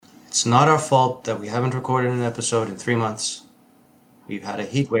It's not our fault that we haven't recorded an episode in 3 months. We've had a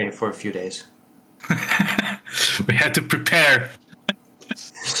heat wave for a few days. We had to prepare.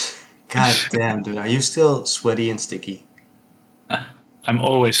 God damn, dude. Are you still sweaty and sticky? I'm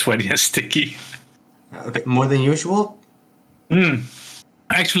always sweaty and sticky. Okay, more than usual?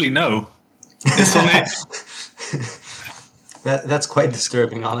 Actually, no. It's only... That's quite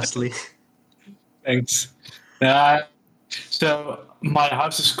disturbing, honestly. Thanks. So my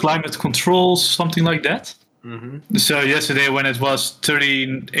house is climate control, something like that. Mm-hmm. So yesterday when it was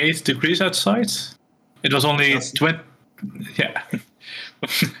 38 degrees outside, it was only 20... Yeah.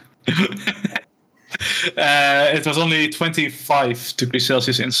 It was only 25 degrees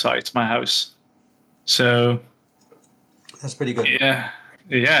Celsius inside my house. So... That's pretty good.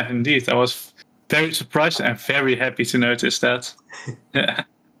 Yeah, indeed. I was very surprised and very happy to notice that. Yeah,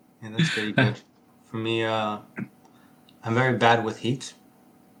 that's pretty good. For me, I'm very bad with heat.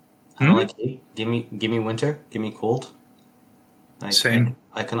 I don't like heat. Give me winter. Give me cold. Same.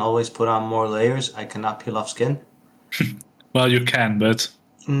 I can always put on more layers. I cannot peel off skin. Well, you can, but...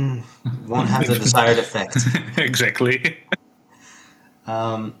 won't have the desired effect. Exactly.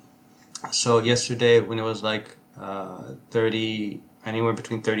 So yesterday when it was like 30, anywhere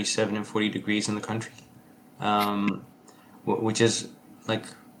between 37 and 40 degrees in the country, which is like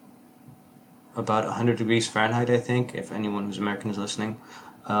about 100 degrees Fahrenheit, I think, if anyone who's American is listening.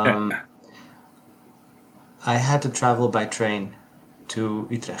 I had to travel by train to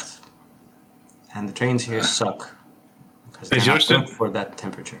Utrecht. And the trains here suck. Because they're not good for that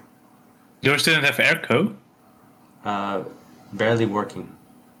temperature. Yours didn't have airco? Barely working.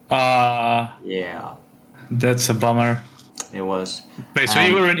 Yeah. That's a bummer. It was. Wait, so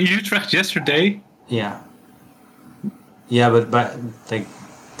you were in Utrecht yesterday? Yeah. Yeah, but like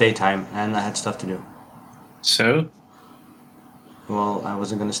daytime, and I had stuff to do. So? Well, I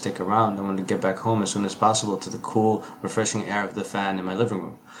wasn't going to stick around. I wanted to get back home as soon as possible to the cool, refreshing air of the fan in my living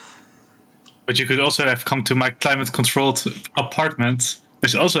room. But you could also have come to my climate-controlled apartment,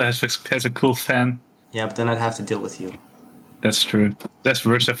 which also has a cool fan. Yeah, but then I'd have to deal with you. That's true. That's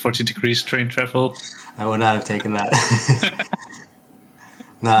worse than 40 degrees train travel. I would not have taken that.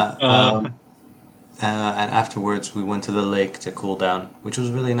 And afterwards, we went to the lake to cool down, which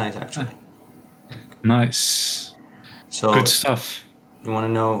was really nice, actually. Nice. So, good stuff. You want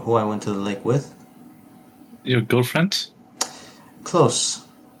to know who I went to the lake with? Your girlfriend? Close.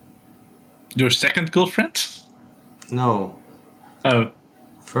 Your second girlfriend? No. Oh.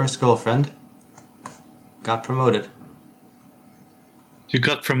 First girlfriend. Got promoted. You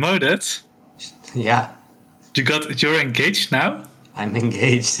got promoted? Yeah. You're engaged now? I'm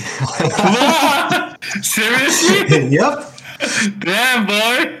engaged. What? Seriously? Yep. Damn,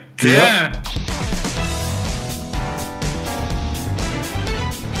 boy. Damn. Yep.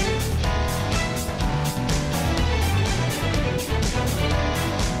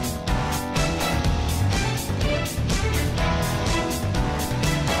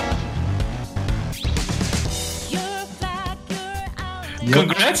 Yep.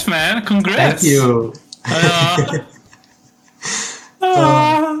 Congrats, man. Congrats. Thank you.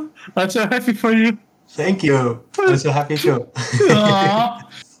 I'm so happy for you. Thank you. I'm so happy too.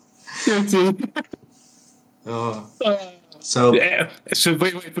 You too. So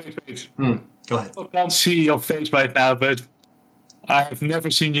wait. Go ahead. I can't see your face right now, but I have never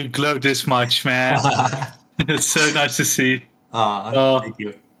seen you glow this much, man. It's so nice to see. Thank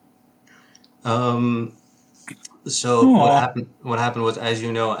you. So what happened was, as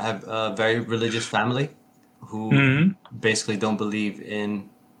you know, I have a very religious family who basically don't believe in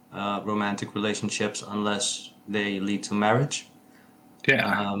romantic relationships unless they lead to marriage.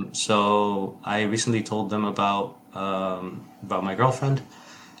 Yeah. So I recently told them about my girlfriend,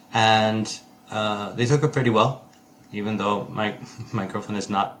 and they took it pretty well, even though my girlfriend is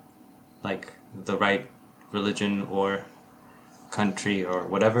not like the right religion or country or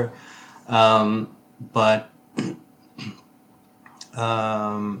whatever. But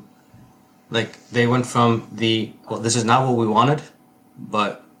like they went from this is not what we wanted,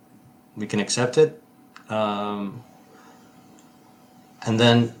 but we can accept it. And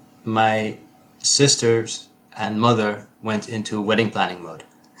then my sisters and mother went into wedding planning mode.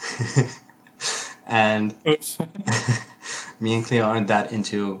 And me and Cleo aren't that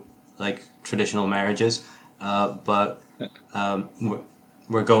into like traditional marriages, but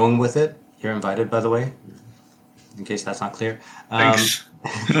we're going with it. You're invited, by the way, in case that's not clear. Thanks.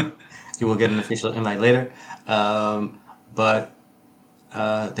 You will get an official invite later. But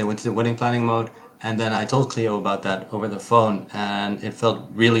they went to wedding planning mode, and then I told Cleo about that over the phone, and it felt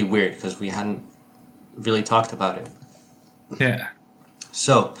really weird because we hadn't really talked about it. Yeah.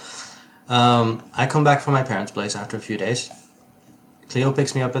 So, I come back from my parents' place after a few days. Cleo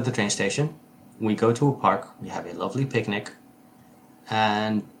picks me up at the train station. We go to a park. We have a lovely picnic.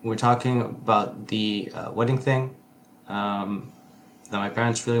 And we're talking about the wedding thing that my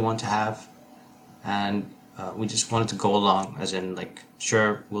parents really want to have. And we just wanted to go along, as in, like,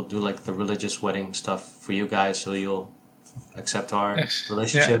 sure, we'll do, like, the religious wedding stuff for you guys so you'll accept our Yes.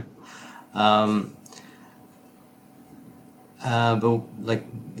 relationship. But like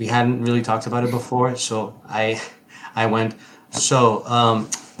we hadn't really talked about it before, so I went, so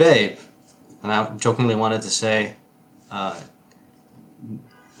babe, and I jokingly wanted to say,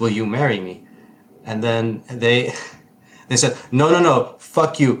 will you marry me? And then they said, no,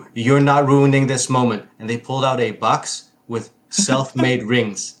 fuck you, you're not ruining this moment. And they pulled out a box with self-made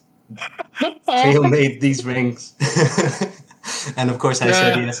rings. Cleo made these rings. And of course I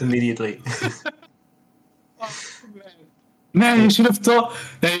said yes immediately. Man, you should have told.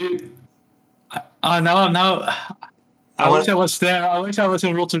 Now. I wish I was there. I wish I was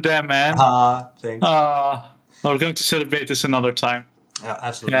in Rotterdam, man. Thanks. We're going to celebrate this another time. Yeah,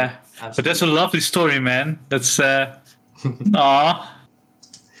 absolutely. Yeah, absolutely. But that's a lovely story, man. That's Yeah,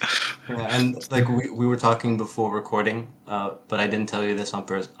 and like we were talking before recording, but I didn't tell you this on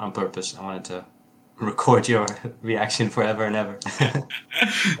purpose. I wanted to record your reaction forever and ever.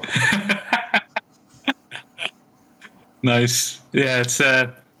 Nice. Yeah,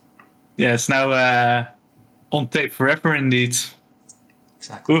 it's now on tape forever, indeed.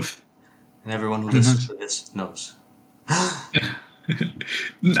 Exactly. Oof. And everyone who listens to this knows.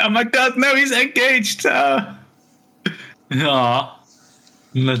 Oh my God! No, he's engaged. That's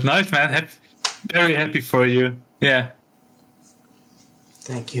nice, man. Very happy for you. Yeah.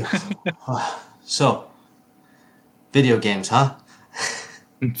 Thank you. So, video games, huh?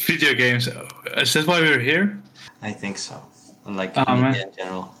 Video games. Is that why we're here? I think so. Like man. media in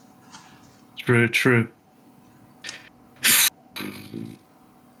general. True.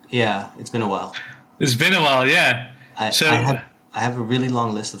 Yeah, it's been a while. It's been a while, yeah. I have a really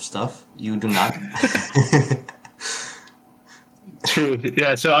long list of stuff. You do not. True.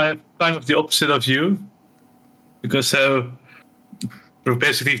 Yeah. So I have kind of the opposite of you, because we're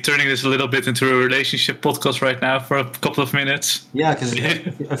basically turning this a little bit into a relationship podcast right now for a couple of minutes. Yeah, because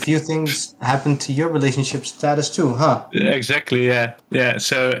a few things happened to your relationship status too, huh? Exactly. Yeah.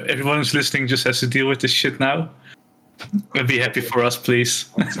 So everyone who's listening just has to deal with this shit now. And be happy for us, please.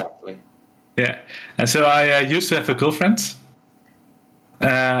 Exactly. Yeah. And so I used to have a girlfriend,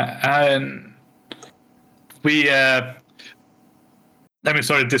 and we. Let me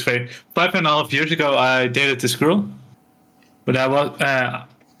start it this way. 5.5 years ago, I dated this girl, but I was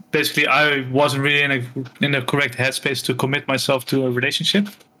basically I wasn't really in the correct headspace to commit myself to a relationship.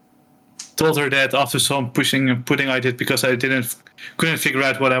 Told her that after some pushing and putting I did because I couldn't figure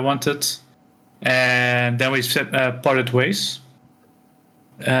out what I wanted, and then we parted ways.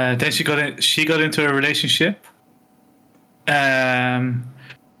 Then she got into a relationship, and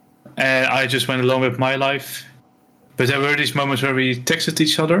I just went along with my life. But there were these moments where we texted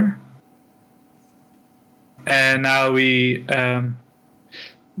each other, and now we.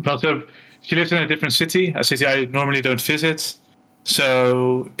 So she lives in a different city, a city I normally don't visit.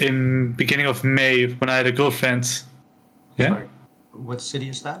 So in beginning of May, when I had a girlfriend, yeah. Sorry. What city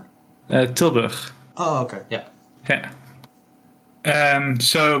is that? Tilburg. Oh, okay, yeah. Yeah.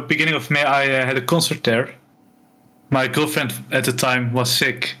 So beginning of May, I had a concert there. My girlfriend at the time was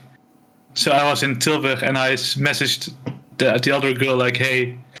sick. So I was in Tilburg and I messaged the other girl like,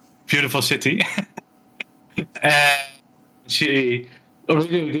 "Hey, beautiful city." And she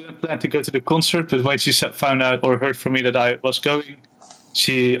originally didn't plan to go to the concert, but when she found out or heard from me that I was going,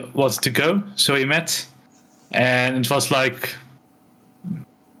 she wanted to go. So we met, and it was like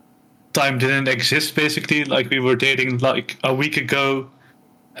time didn't exist basically. Like we were dating like a week ago.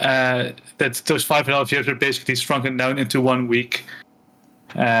 That those 5.5 years were basically shrunken down into 1 week.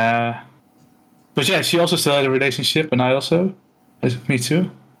 But yeah, she also still had a relationship, and I also. Me too.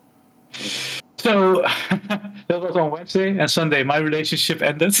 So that was on Wednesday, and Sunday my relationship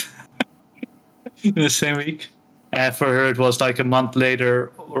ended in the same week. And for her, it was like a month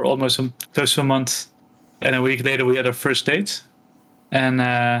later, or almost close to a month. And a week later, we had our first date. And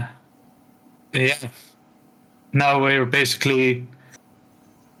yeah, now we're basically.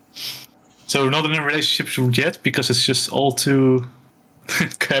 So we're not in a relationship yet because it's just all too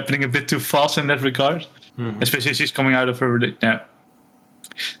happening a bit too fast in that regard. Mm-hmm. Especially she's coming out of her coming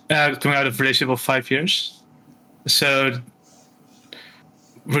out of a relationship of 5 years. So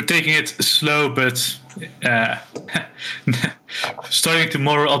we're taking it slow, but starting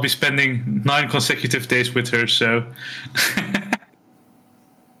tomorrow, I'll be spending 9 consecutive days with her. So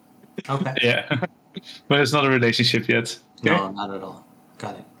Okay. Yeah, but it's not a relationship yet. Okay? No, not at all.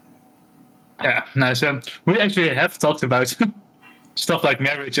 Got it. Yeah, nice. We actually have talked about stuff like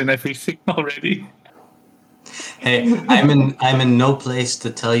marriage and everything already. Hey, I'm in no place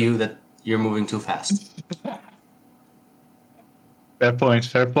to tell you that you're moving too fast. Fair point.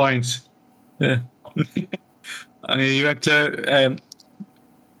 Fair point. Yeah. I mean, you went to.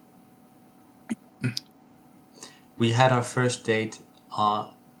 We had our first date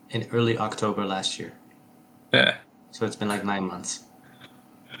in early October last year, Yeah. so it's been like 9 months.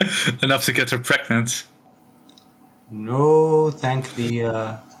 Enough to get her pregnant. No, thank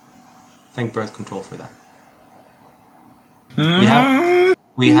birth control for that.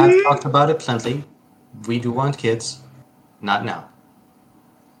 We have talked about it plenty. We do want kids, not now.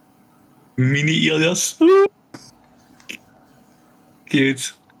 Mini Ilyas.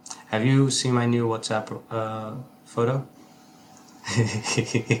 Cute. Have you seen my new WhatsApp photo?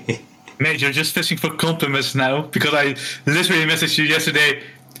 Mate, you're just fishing for compliments now because I literally messaged you yesterday.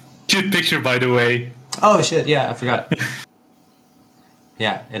 Cute picture, by the way. Oh shit! Yeah, I forgot.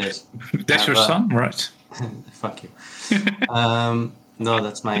 Yeah, it is. That's your son, right? Fuck you. No,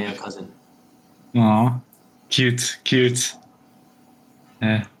 that's my cousin. Aw, cute.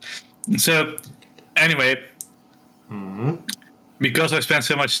 Yeah. So, anyway, because I spent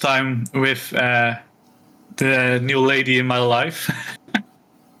so much time with the new lady in my life,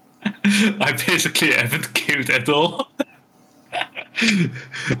 I basically haven't gamed at all.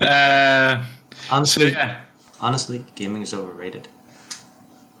 Honestly, gaming is overrated.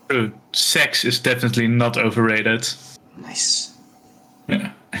 True. Sex is definitely not overrated. Nice.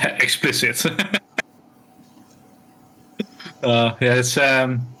 Yeah. Explicit. It's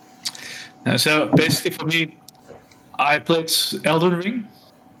so basically for me, I played Elden Ring,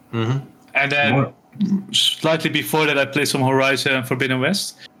 and then slightly before that I played some Horizon and Forbidden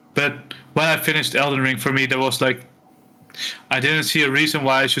West. But when I finished Elden Ring, for me there was like, I didn't see a reason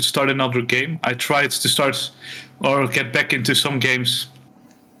why I should start another game. I tried to start or get back into some games.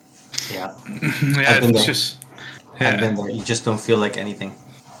 Yeah. Yeah, it's just. I've been there. You just don't feel like anything.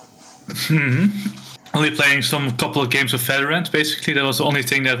 Only playing some couple of games of Valorant. Basically, that was the only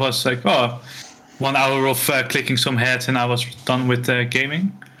thing that was like, 1 hour of clicking some heads, and I was done with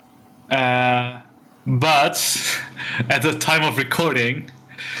gaming. But at the time of recording,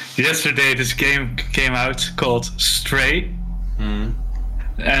 yesterday this game came out called Stray, and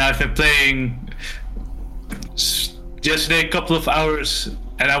I've been playing yesterday a couple of hours,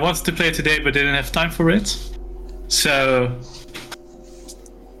 and I wanted to play it today, but didn't have time for it. So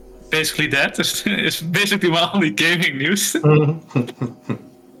basically, that is basically my only gaming news.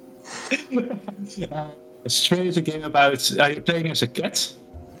 Stray is a game about you're playing as a cat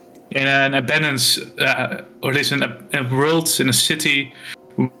in an abandoned, or at least in a world, in a city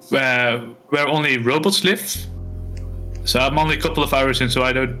where only robots live. So I'm only a couple of hours in, so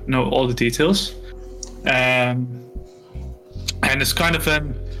I don't know all the details. And it's kind of a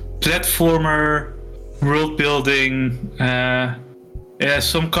platformer, world building. It has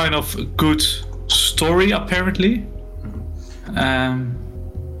some kind of good story, apparently.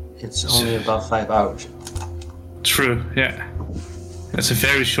 It's only about 5 hours. True, yeah. It's a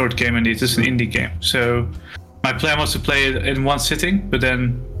very short game indeed. It's an indie game. So my plan was to play it in one sitting, but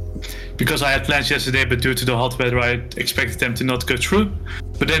then because I had plans yesterday, but due to the hot weather, I expected them to not go through.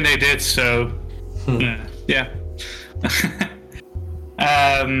 But then they did, so yeah.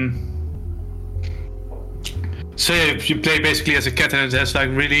 So yeah, you play basically as a cat, and it has like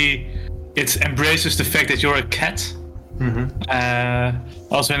it embraces the fact that you're a cat.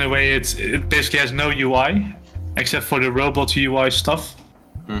 Also, in a way, it basically has no UI except for the robot UI stuff.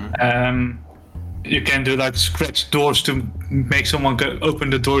 You can do like scratch doors to make someone open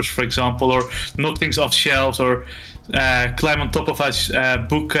the doors, for example, or knock things off shelves, or climb on top of a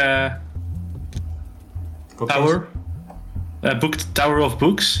book tower. Book tower of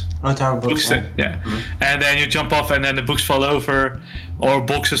books. Oh, tower of books. Yeah. And then you jump off, and then the books fall over, or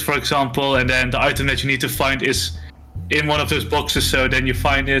boxes, for example, and then the item that you need to find is in one of those boxes. So then you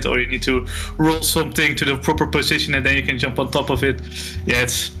find it, or you need to roll something to the proper position, and then you can jump on top of it. Yeah,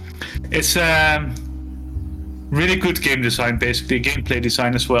 it's really good game design, basically gameplay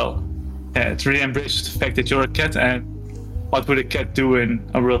design as well. Yeah, it really embraces the fact that you're a cat, and what would a cat do in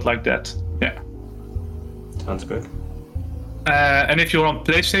a world like that? Yeah. Sounds good. And if you're on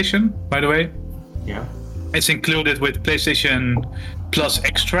PlayStation, by the way, yeah, it's included with PlayStation Plus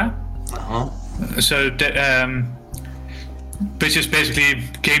Extra. So, which is basically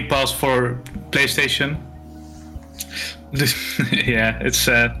Game Pass for PlayStation. Yeah, it's.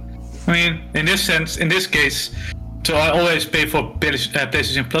 I mean, in this case, So I always pay for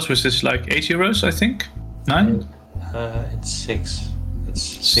PlayStation Plus, which is like €8, I think. 9? It's 6. It's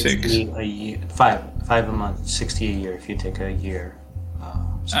 6. 60 a year. 5 a month. 60 a year if you take a year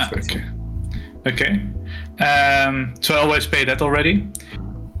subscription. Okay. So I always pay that already.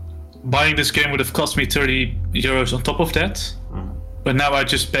 Buying this game would have cost me €30 on top of that. But now I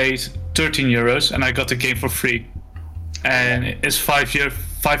just paid €13 and I got the game for free. And it's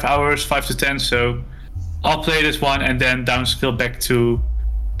 5 hours, 5 to 10. So I'll play this one and then downscale back to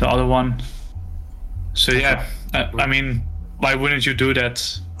the other one. So yeah, I mean, why wouldn't you do that?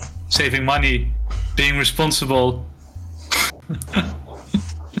 Saving money, being responsible.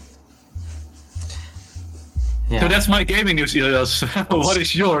 Yeah. So that's my gaming news, Ilyas. What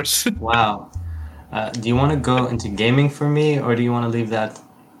is yours? Wow. Do you want to go into gaming for me, or do you want to leave that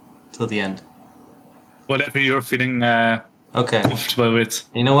till the end? Whatever you're feeling Okay. comfortable with.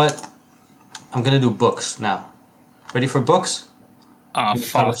 You know what? I'm gonna do books now. Ready for books? Ah,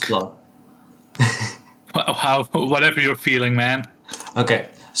 fuck. Slow. Whatever you're feeling, man. Okay,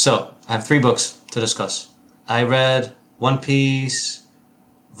 so I have 3 books to discuss. I read One Piece,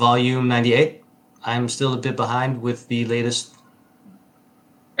 Volume 98. I'm still a bit behind with the latest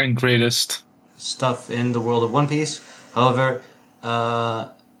And greatest. stuff in the world of One Piece. However,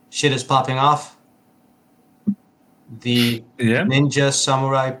 shit is popping off. The Ninja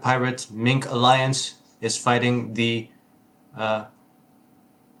Samurai Pirate Mink Alliance is fighting the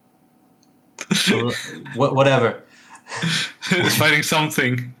whatever. It's fighting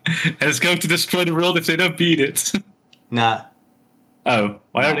something. And it's going to destroy the world if they don't beat it. Nah. Oh,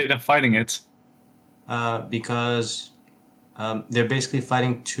 why are they not fighting it? Because they're basically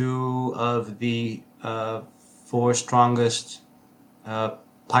fighting 2 of the 4 strongest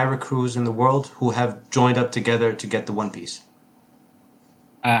pirate crews in the world who have joined up together to get the One Piece.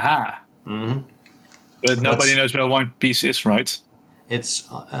 Aha. Mm-hmm. But nobody knows where One Piece is, right? It's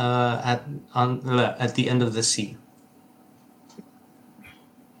at the end of the sea.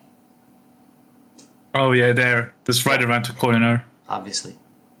 Oh yeah, there. That's right around the corner. Obviously.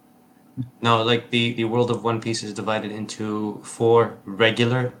 No, like the world of One Piece is divided into 4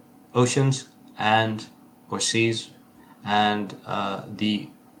 regular oceans or seas, and the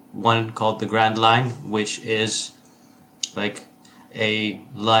one called the Grand Line, which is like a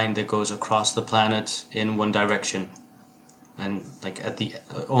line that goes across the planet in one direction. And like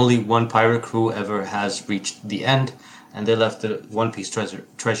only one pirate crew ever has reached the end, and they left the One Piece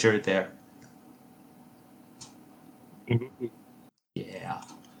treasure there. Yeah.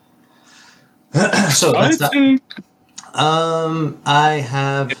 So that's that. I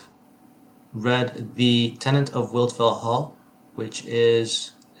have read The Tenant of Wildfell Hall, which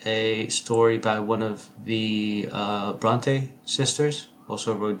is a story by one of the Bronte sisters.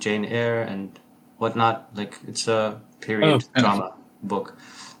 Also wrote Jane Eyre and whatnot. Like, it's a period drama book.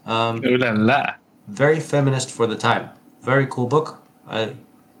 Oh la la. Very feminist for the time. Very cool book. I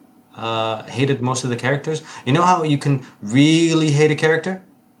hated most of the characters. You know how you can really hate a character?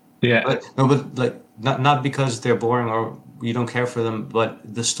 Yeah. But like not because they're boring or you don't care for them, but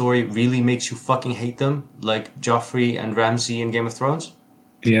the story really makes you fucking hate them, like Joffrey and Ramsay in Game of Thrones.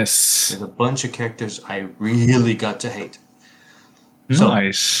 Yes. There's a bunch of characters I really got to hate.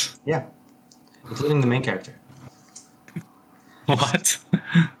 Nice. So, yeah. Including the main character. What?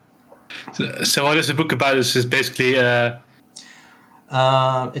 So what is the book about? It's basically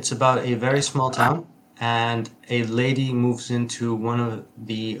it's about a very small town, and a lady moves into one of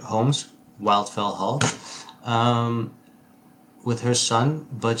the homes, Wildfell Hall, with her son,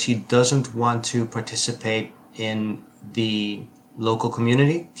 but she doesn't want to participate in the local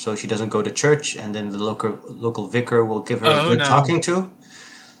community, so she doesn't go to church, and then the local vicar will give her a good talking to.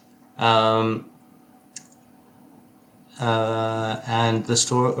 And the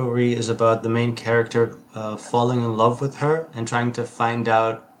story is about the main character falling in love with her and trying to find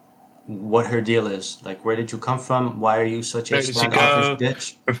out what her deal is. Like, where did you come from? Why are you such a standoffish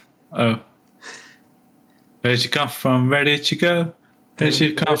bitch? Oh. Where did you come from? Where did you go? Where did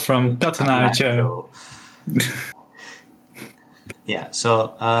you come from? Cotton Eye Joe. Yeah,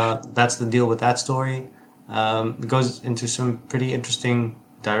 so that's the deal with that story. It goes into some pretty interesting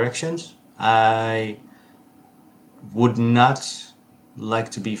directions. I would not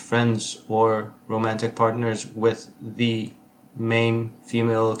like to be friends or romantic partners with the main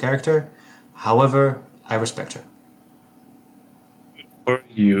female character. However, I respect her. For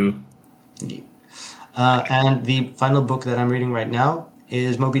you. Indeed. And the final book that I'm reading right now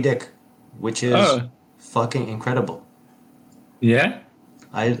is Moby Dick, which is fucking incredible. Yeah?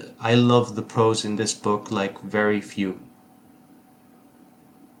 I love the prose in this book like very few.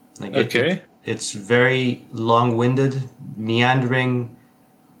 Like It's very long-winded, meandering,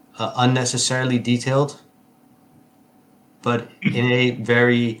 unnecessarily detailed, but in a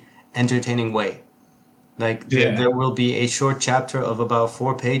very entertaining way. Like Yeah. there will be a short chapter of about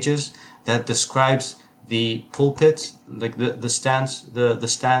 4 pages that describes the pulpit, like the stands, the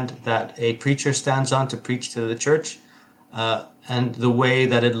stand that a preacher stands on to preach to the church, and the way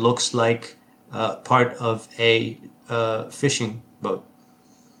that it looks like part of a fishing boat.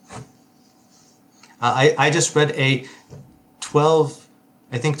 I just read a 12,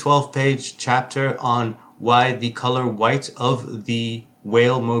 I think 12-page chapter on why the color white of the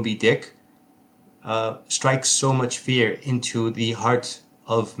whale Moby Dick strikes so much fear into the heart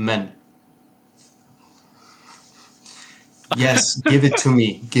of men. Yes, give it to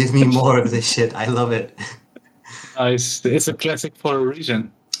me. Give me more of this shit. I love it. Nice. It's a classic for a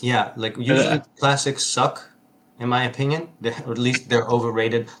reason. Yeah, like Uh, usually classics suck, in my opinion. Or at least they're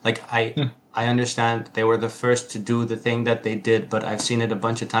overrated. Like I understand they were the first to do the thing that they did, but I've seen it a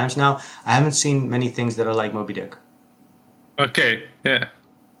bunch of times now. I haven't seen many things that are like Moby Dick, okay. Yeah.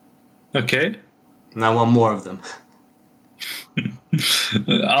 Okay. and I want more of them.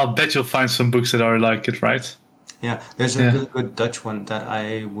 I'll bet you'll find some books that are like it, right? Yeah, there's a Yeah. really good Dutch one that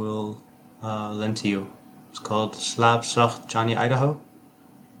I will lend to you. It's called Slaapzacht Johnny Idaho.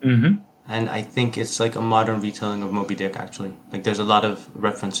 Mm-hmm. And I think it's like a modern retelling of Moby Dick, actually. Like, there's a lot of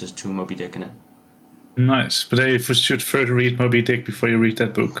references to Moby Dick in it. Nice. But then you should further read Moby Dick before you read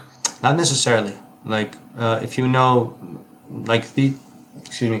that book. Not necessarily. Like, if you know, like, the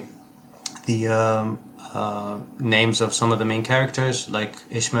names of some of the main characters, like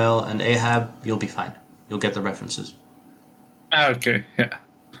Ishmael and Ahab, you'll be fine. You'll get the references. Okay. Yeah.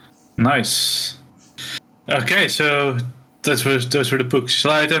 Nice. Okay, so those were the books.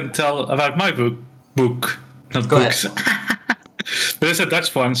 Shall I then tell about my book, not Go books. ahead. But it's a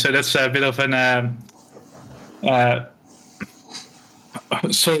Dutch one, so that's a bit of an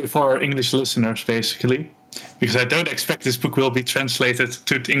sorry for our English listeners, basically, because I don't expect this book will be translated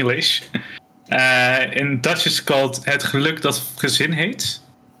to English. In Dutch, it's called Het geluk dat gezin heet,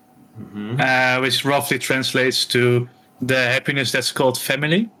 which roughly translates to the happiness that's called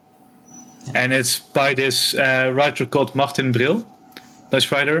family. And it's by this writer called Martin Bril,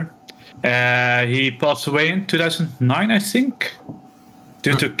 Dutch writer. He passed away in 2009, I think,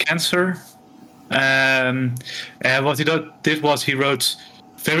 due to cancer. And what he did was he wrote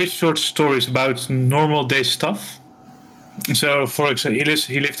very short stories about normal day stuff. So, for example,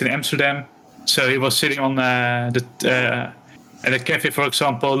 he lived in Amsterdam, so he was sitting on at a cafe, for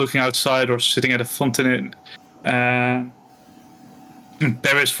example, looking outside, or sitting at a fountain in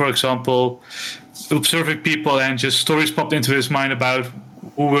Paris, for example, observing people, and just stories popped into his mind about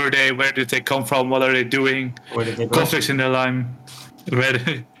who were they, where did they come from, what are they doing, Where did they go? conflicts in their life.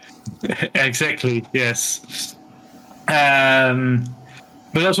 Exactly, yes.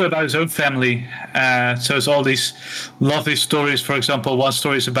 But also about his own family. So it's all these lovely stories. For example, one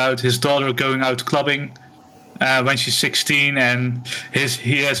story is about his daughter going out clubbing when she's 16, and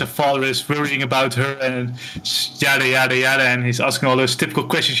he as a father is worrying about her, and yada yada yada, and he's asking all those typical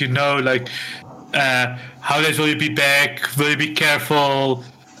questions, like how late will you be back? Will you be careful?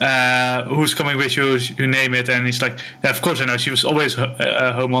 Who's coming with you? You name it. And he's like, yeah, of course I know. She was always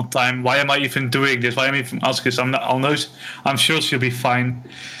home on time. Why am I even doing this? Why am I even asking this? I'm sure she'll be fine.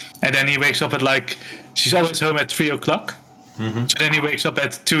 And then he wakes up at she's always home at 3:00. Mm-hmm. So then he wakes up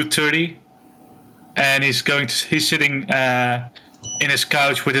at 2:30, and he's sitting in his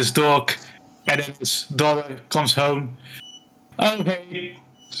couch with his dog, and then his daughter comes home. Oh, hey,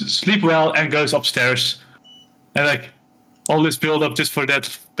 sleep well, and goes upstairs. And all this build up just for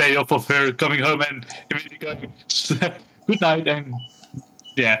that payoff of her coming home and immediately going good night, and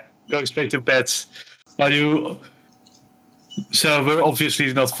going straight to bed. So we're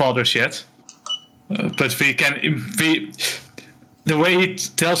obviously not fathers yet, but the way he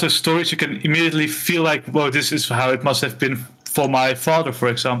tells those stories, you can immediately feel like, whoa, this is how it must have been for my father, for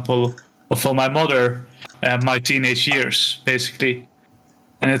example, or for my mother, my teenage years, basically.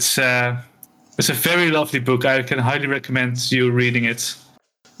 And it's a very lovely book. I can highly recommend you reading it.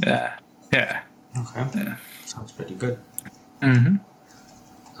 Yeah. Okay. Yeah. Sounds pretty good. Mm-hmm.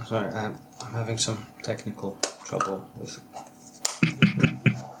 I'm sorry, I'm having some technical trouble with.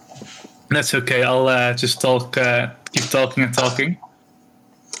 That's okay. I'll just keep talking and talking.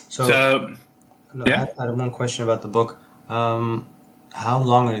 So yeah. I had one question about the book. How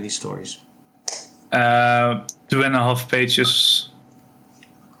long are these stories? 2.5 pages.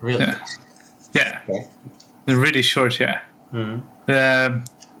 Really? Yeah. Okay. They're really short. Yeah. Mm-hmm.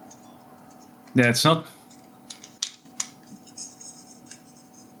 Yeah, it's not.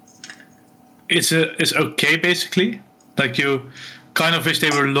 it's okay basically. Like you kind of wish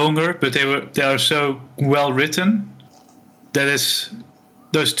they were longer, but they are so well written that is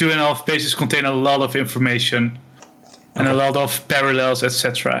those 2.5 pages contain a lot of information and a lot of parallels,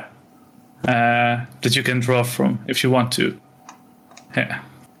 etc. That you can draw from if you want to. Yeah,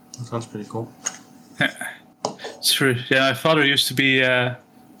 That sounds pretty cool. it's true. Yeah, my father used to be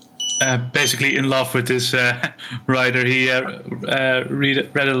basically in love with this writer. He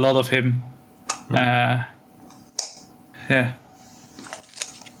read a lot of him. Yeah. Yeah,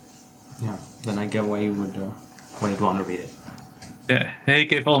 then I get why you'd want to read it. Yeah, he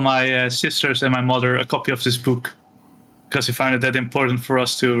gave all my sisters and my mother a copy of this book because he found it that important for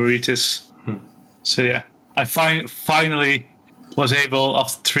us to read this. So yeah, I finally was able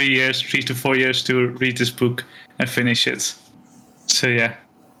after 3 to 4 years to read this book and finish it. So yeah,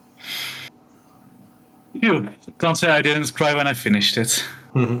 you can't say I didn't cry when I finished it.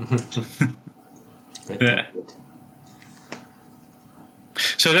 Yeah.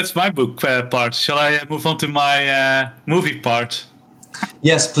 So that's my book part. Shall I move on to my movie part?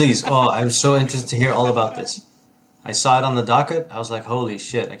 Yes, please. Oh, I was so interested to hear all about this. I saw it on the docket. I was like, holy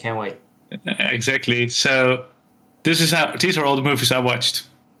shit, I can't wait. Exactly. So these are all the movies I watched.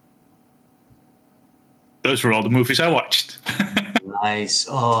 Those were all the movies I watched. Nice.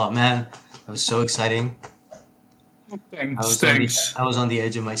 Oh, man. That was so exciting. Thanks. I was on the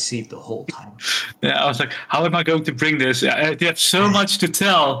edge of my seat the whole time. Yeah, I was like, how am I going to bring this? I have so much to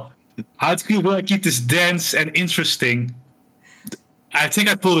tell. How will I keep this dense and interesting? I think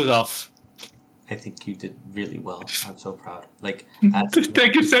I pulled it off. I think you did really well. I'm so proud. Like,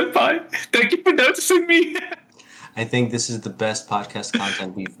 Thank you, Senpai. Thank you for noticing me. I think this is the best podcast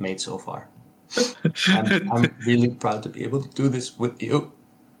content we've made so far. I'm really proud to be able to do this with you.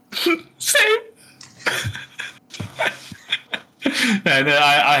 Same. And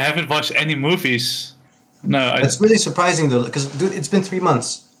I haven't watched any movies. No, That's really surprising though, because dude, it's been 3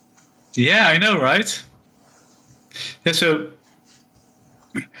 months. Yeah, I know, right? Yeah, so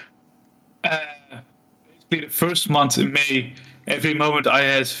basically the first month in May, every moment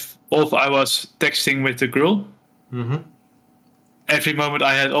I was texting with the girl. Mm-hmm. Every moment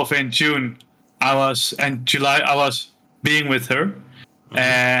I had off in June, and July I was being with her,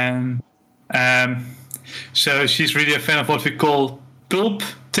 and so she's really a fan of what we call pulp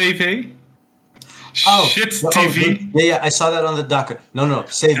TV. Shit TV. Yeah, I saw that on the docket. No,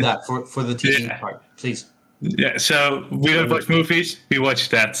 save that for the TV part, please. Yeah, so we don't watch movies, we watch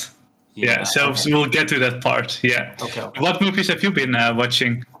that. Yeah, so we'll get to that part. Yeah. Okay. What movies have you been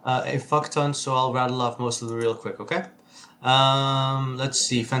watching? A fuck ton, so I'll rattle off most of them real quick, okay? Let's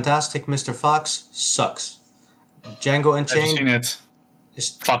see. Fantastic Mr. Fox sucks. Django Unchained. I've seen it. It's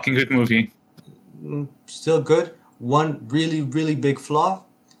fucking good movie. Still good. One really, really big flaw.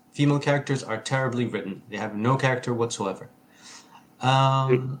 Female characters are terribly written. They have no character whatsoever.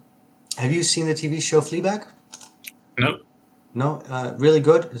 Have you seen the TV show Fleabag? No. No? Really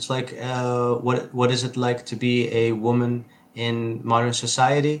good. It's like, what is it like to be a woman in modern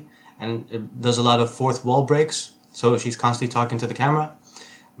society? And it does a lot of fourth wall breaks. So she's constantly talking to the camera.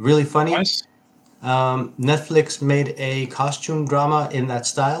 Really funny. Nice. Netflix made a costume drama in that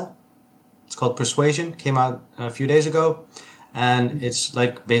style. It's called Persuasion. Came out a few days ago. And it's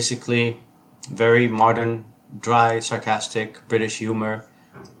like basically very modern, dry, sarcastic British humor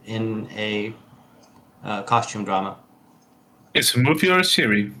in a costume drama. It's a movie or a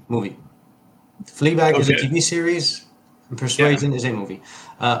series? Movie. Fleabag is a TV series, and Persuasion is a movie.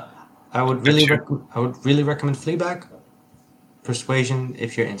 I would really recommend Fleabag. Persuasion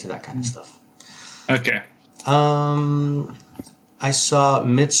if you're into that kind of stuff. Okay. I saw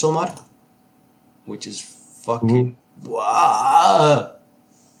Midsommar, which is fucking wow.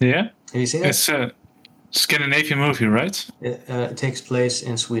 Yeah. Have you seen it? It's a Scandinavian movie, right? It takes place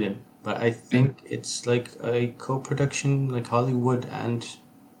in Sweden, but I think it's like a co-production, like Hollywood and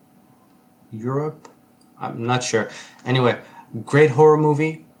Europe. I'm not sure. Anyway, great horror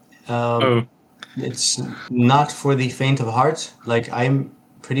movie. It's not for the faint of heart. Like, I'm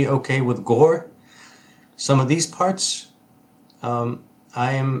pretty okay with gore. Some of these parts, the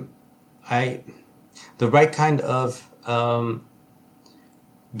right kind of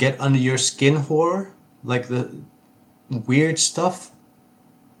get under your skin horror, like the weird stuff.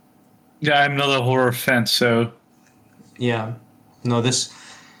 Yeah, I'm not a horror fan, so Yeah, no, this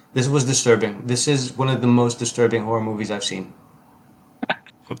was disturbing. This is one of the most disturbing horror movies I've seen.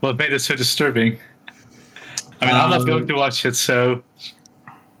 what made it so disturbing? I mean, I'm not going to watch it, so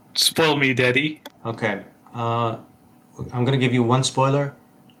spoil me, Daddy. Okay, I'm gonna give you one spoiler.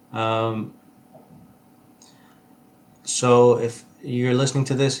 So you're listening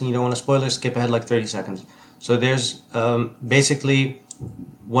to this and you don't want to spoil it, skip ahead like 30 seconds. So there's basically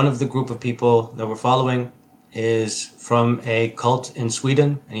one of the group of people that we're following is from a cult in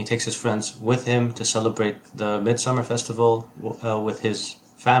Sweden, and he takes his friends with him to celebrate the Midsummer Festival with his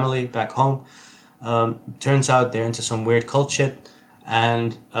family back home. Turns out they're into some weird cult shit,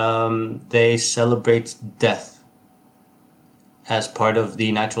 and they celebrate death as part of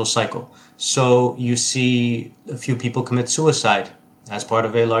the natural cycle. So you see a few people commit suicide as part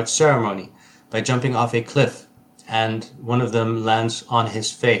of a large ceremony by jumping off a cliff, and one of them lands on his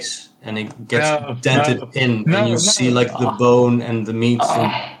face and it gets dented in, and you see like the bone and the meat,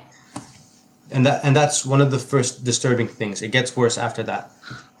 and that's one of the first disturbing things. It gets worse after that.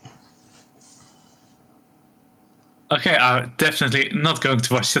 Okay, I'm definitely not going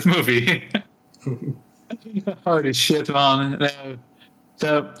to watch that movie. Holy shit, man!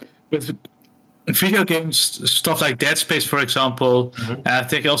 So with video games, stuff like Dead Space, for example, I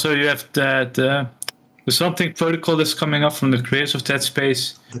think also you have the something protocol that's coming up from the creators of Dead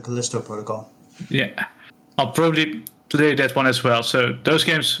Space. The Callisto Protocol. Yeah, I'll probably play that one as well. So those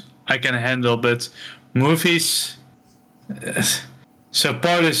games I can handle, but movies. So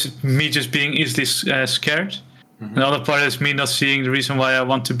part is me just being easily scared. Another part is me not seeing the reason why I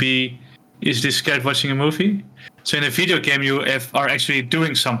want to be easily scared watching a movie. So in a video game, you are actually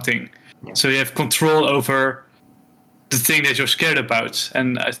doing something. Yeah. So you have control over the thing that you're scared about.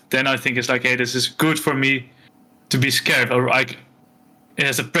 And then I think it's like, hey, this is good for me to be scared. Or it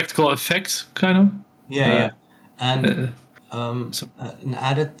has a practical effect, kind of. Yeah. And an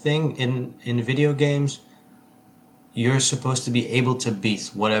added thing in video games, you're supposed to be able to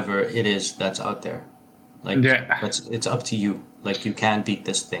beat whatever it is that's out there. Like, it's up to you. Like, you can't beat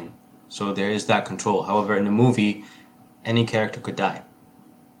this thing. So there is that control. However, in a movie, any character could die.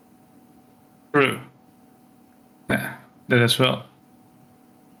 True. Yeah, that as well.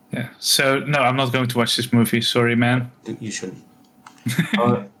 Yeah. So, no, I'm not going to watch this movie. Sorry, man. You shouldn't.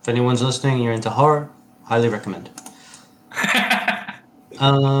 If anyone's listening and you're into horror, highly recommend.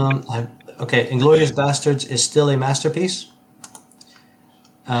 Okay, Inglourious Bastards is still a masterpiece.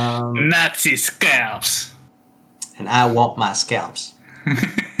 Nazi scalps. And I want my scalps.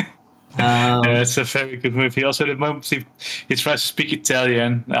 It's a very good movie. Also, the moment he tries to speak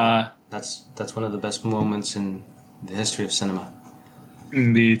Italian. That's one of the best moments in the history of cinema.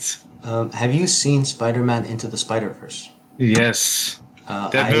 Indeed. Have you seen Spider-Man Into the Spider-Verse? Yes.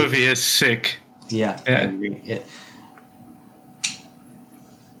 That movie is sick. Yeah. I agree.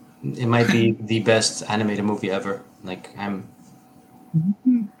 It might be the best animated movie ever.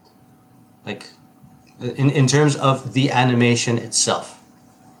 In terms of the animation itself.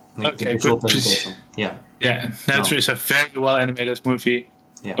 The visual presentation. Yeah. Yeah, that is a very well animated movie.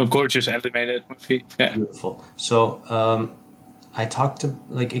 Yeah. A gorgeous animated movie. Yeah. Beautiful. So I talked to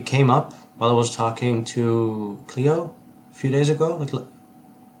it came up while I was talking to Cleo a few days ago,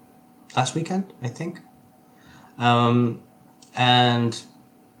 last weekend, I think. And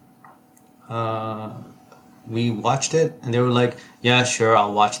we watched it, and they were like, "Yeah, sure,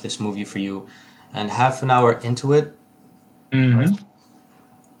 I'll watch this movie for you." And half an hour into it,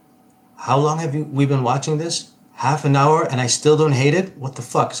 how long have we been watching this? Half an hour, and I still don't hate it? What the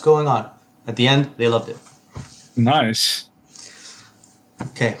fuck is going on? At the end, they loved it. Nice.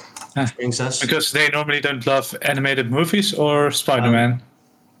 Okay, which brings us... Because they normally don't love animated movies or Spider-Man?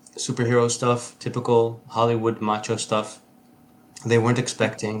 Superhero stuff, typical Hollywood macho stuff. They weren't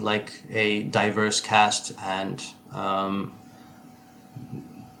expecting a diverse cast and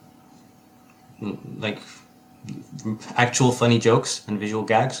actual funny jokes and visual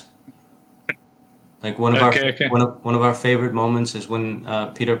gags. One of our favorite moments is when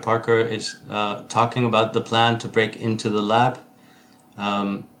Peter Parker is talking about the plan to break into the lab,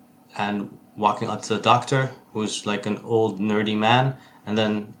 and walking up to the doctor, who's an old nerdy man, and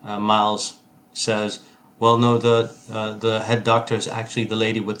then Miles says, "Well, no, the head doctor is actually the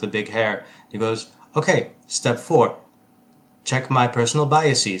lady with the big hair." He goes, "Okay, step 4, check my personal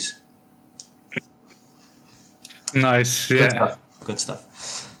biases." Nice, yeah. Good stuff.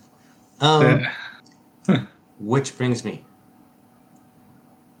 Which brings me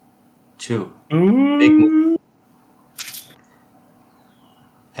to big movie.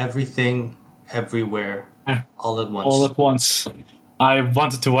 Everything, Everywhere, All at Once. All at Once. I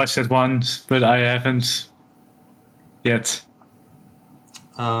wanted to watch that one, but I haven't yet.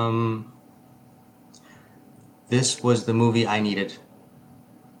 This was the movie I needed.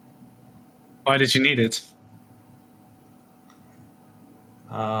 Why did you need it?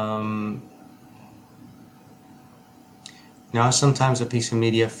 Now sometimes a piece of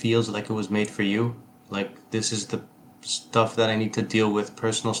media feels like it was made for you. This is the stuff that I need to deal with,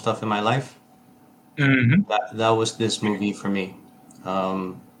 personal stuff in my life, Mm-hmm. that was this movie for me.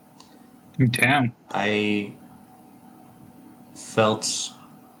 Damn. I felt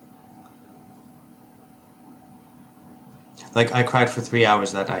like I cried for 3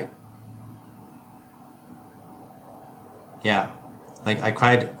 hours that night. Yeah. Like I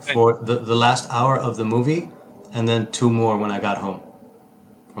cried for the last hour of the movie and then 2 more when I got home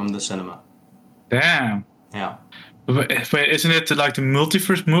from the cinema. Damn. Yeah. Wait, isn't it like the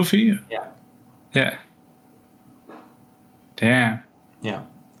multiverse movie? Yeah. Yeah. Damn. Yeah.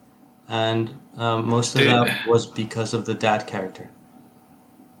 And most of that was because of the dad character.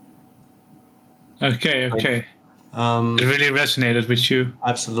 Okay. It Um, really resonated with you.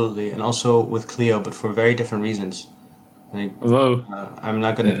 absolutely. And also with Cleo, but for very different reasons. Like, Whoa. I'm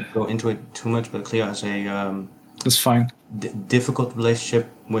not going to go into it too much, but Cleo has a That's fine. difficult relationship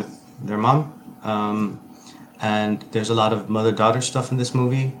with their mom. And there's a lot of mother-daughter stuff in this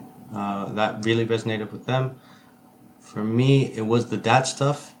movie that really resonated with them. For me, it was the dad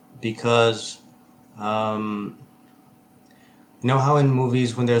stuff because you know how in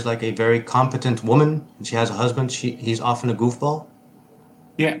movies when there's like a very competent woman and she has a husband, he's often a goofball?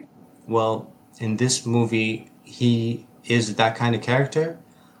 Yeah. Well, in this movie, he is that kind of character,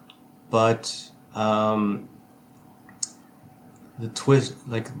 but the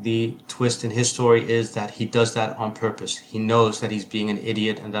twist in his story is that he does that on purpose. He knows that he's being an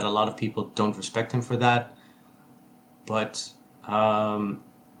idiot and that a lot of people don't respect him for that, but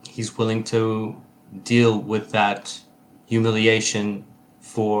he's willing to deal with that humiliation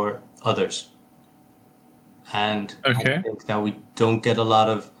for others. And Okay. I think that we don't get a lot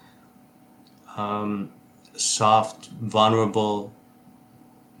of soft, vulnerable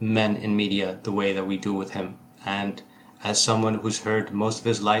men in media the way that we do with him. And as someone who's heard most of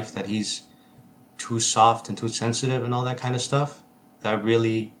his life that he's too soft and too sensitive and all that kind of stuff, that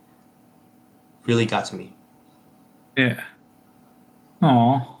really, really got to me. Yeah.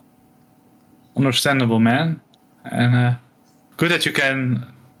 Oh. Understandable, man. And good that you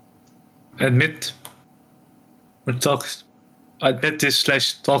can admit or admit this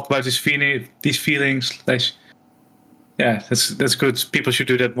 / talk about these feelings / yeah, that's good. People should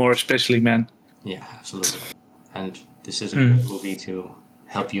do that more, especially men. Yeah, absolutely. And this is a good movie to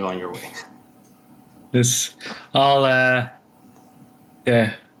help you on your way.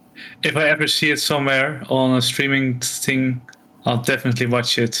 Yeah. If I ever see it somewhere on a streaming thing, I'll definitely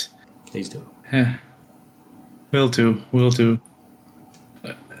watch it. Please do. Yeah. Will do.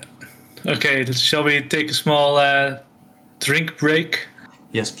 Okay, shall we take a small drink break?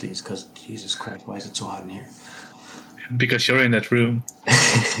 Yes, please, because Jesus Christ, why is it so hot in here? Because you're in that room.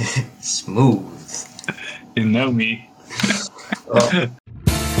 Smooth. You know me. Oh.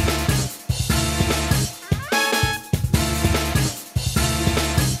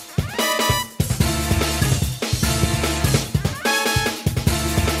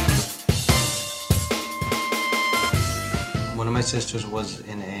 One of my sisters was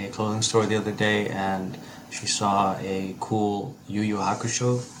in a clothing store the other day and she saw a cool Yu Yu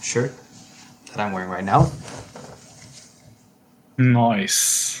Hakusho shirt that I'm wearing right now.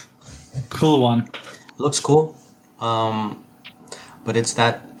 Nice. Cool one. It looks cool, but it's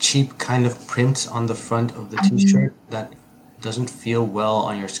that cheap kind of print on the front of the t-shirt that doesn't feel well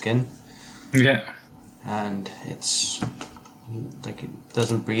on your skin. Yeah. And it's like it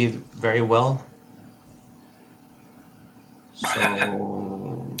doesn't breathe very well.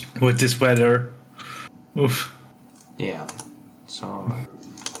 So With this weather. Oof. yeah, so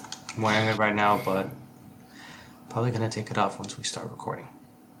I'm wearing it right now, but probably gonna take it off once we start recording.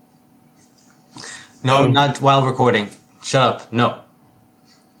 No, not while recording. Shut up. No.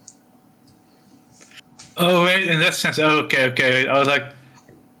 Oh wait, in that sense. Oh, okay. I was like,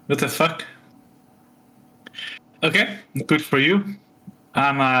 what the fuck? Okay, good for you.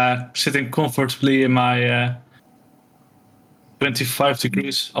 I'm sitting comfortably in my 25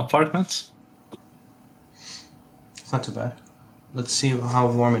 degrees apartment. It's not too bad. Let's see how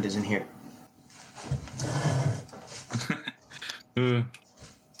warm it is in here. Uh,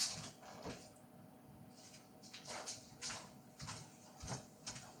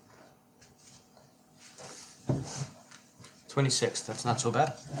 26. That's not so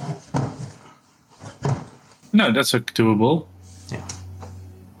bad. no, that's doable. Yeah.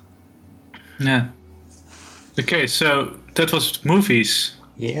 Yeah. Okay, so that was movies.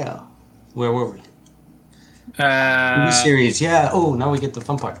 Yeah. Where were we? Uh, TV series. Yeah. Oh, now we get the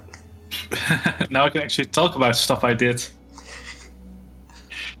fun part. now I can actually talk about stuff I did.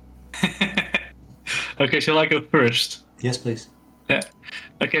 Okay, shall I go first? Yes, please. Yeah.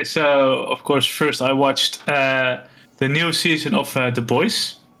 Okay, so of course first I watched the new season of The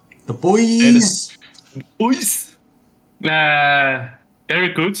Boys. The boys. Boys.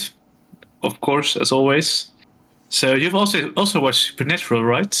 Very good, of course, as always. So you've also watched Supernatural,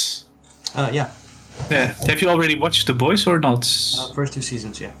 right? Yeah. Yeah. Have you already watched The Boys or not? First 2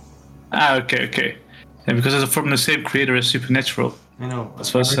 seasons, yeah. Okay. Yeah, because it's from the same creator as Supernatural. I know.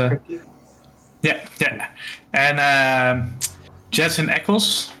 This was yeah. And Jensen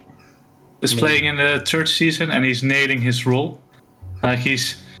Ackles is playing in the 3rd season, and he's nailing his role. Like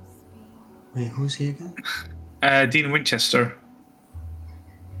he's Wait, who's he again? Dean Winchester.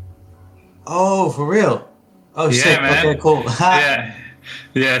 Oh, for real? Oh, Yeah, sick. man. Okay, cool. Yeah.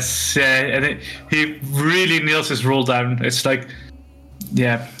 Yes. Yeah. And he really nails his role down. It's like,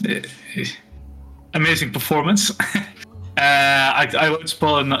 yeah, amazing performance. I won't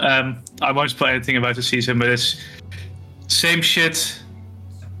spoil. I won't spoil anything about the season, but it's same shit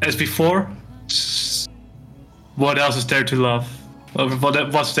as before. What else is there to love?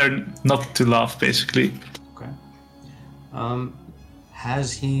 What's there not to love, basically? Okay.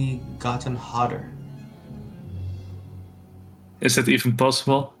 Has he gotten hotter? Is that even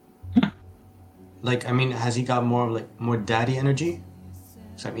possible? Like, I mean, has he got more daddy energy?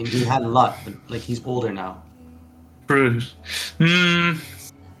 So, I mean, he had a lot, but like he's older now. Bruce.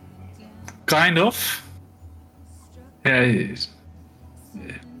 Kind of. Yeah.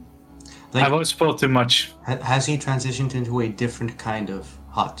 Like, I won't spoil too much. Has he transitioned into a different kind of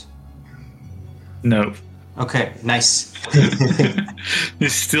hot? No. Okay, nice.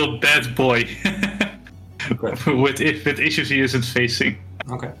 He's still bad boy. Okay. with issues he isn't facing.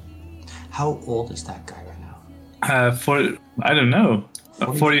 Okay. How old is that guy right now? I don't know.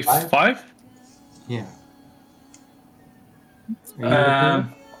 45? Yeah. Yeah.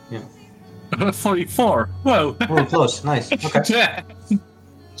 44. Whoa. Oh, close. Nice. Okay.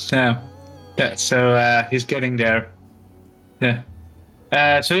 Yeah. So he's getting there. Yeah.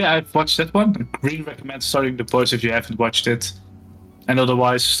 So yeah, I've watched that one. I really recommend starting The Boys if you haven't watched it, and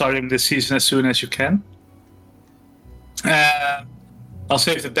otherwise starting this season as soon as you can. I'll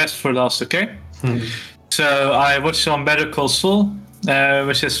save the best for last, okay? So I watched some Better Call Saul,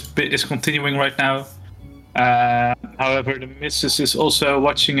 which is continuing right now. However, the missus is also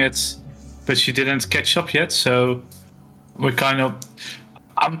watching it, but she didn't catch up yet. So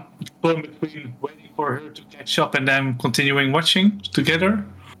I'm going between waiting for her to catch up and then continuing watching together,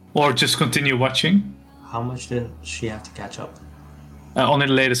 or just continue watching. How much did she have to catch up? Only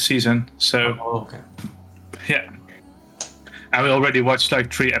the latest season. So okay. Yeah. And we already watched like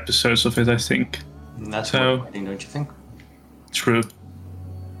 3 episodes of it, I think. And that's motivating, don't you think? True.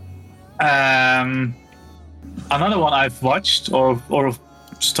 Another one I've watched or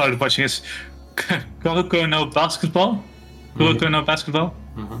started watching is Kuroko no Basketball. Kuroko no Basketball.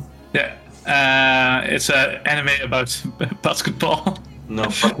 Mm-hmm. Yeah. It's an anime about basketball. No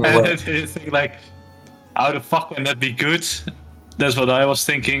fucking way. I think like, how the fuck can that be good? That's what I was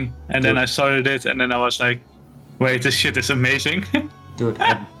thinking. And then I started it, and then I was like, wait, this shit is amazing. Dude,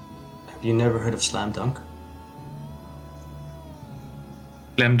 have you never heard of Slam Dunk?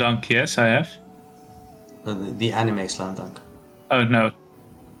 Slam Dunk, yes, I have. The anime Slam Dunk. Oh, no.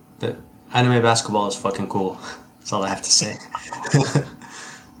 The anime basketball is fucking cool. That's all I have to say.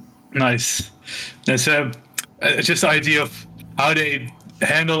 Nice. That's just the idea of how they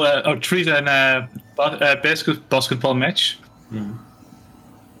handle or treat a basketball match. Mm.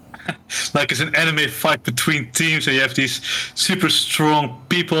 Like it's an anime fight between teams, and you have these super strong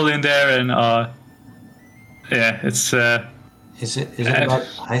people in there, and yeah, it's. Is it about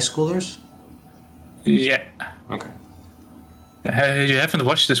high schoolers? Yeah. Okay. You haven't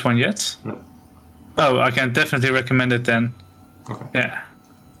watched this one yet? No. Oh, I can definitely recommend it then. Okay.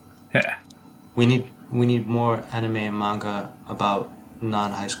 Yeah. We need more anime and manga about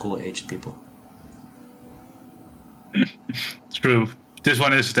non-high school aged people. True. This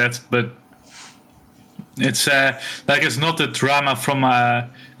one is that, but it's like it's not a drama from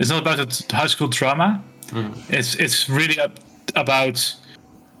it's not about a high school drama. Mm. It's really about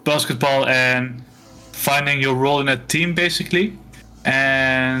basketball and finding your role in a team, basically,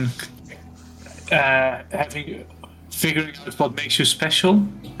 and figuring out what makes you special.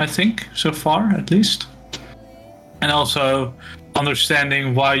 I think so far, at least, and also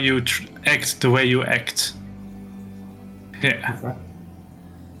understanding why you act the way you act. Yeah. Okay.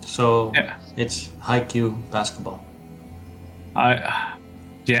 So it's Haikyuu basketball.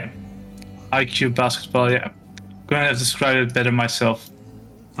 IQ basketball. Yeah, gonna have to describe it better myself.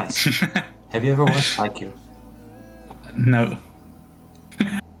 Nice. Have you ever watched Haikyuu? No.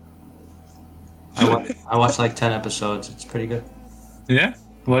 I watched like 10 episodes. It's pretty good. Yeah.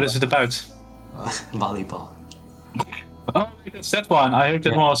 What is it about? Volleyball. It's that one. I heard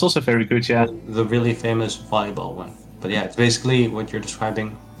that Yeah. one was also very good. Yeah. The really famous volleyball one. But yeah, it's basically what you're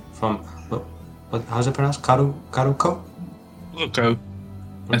describing from what how's it pronounced? Karuko? Kuroko,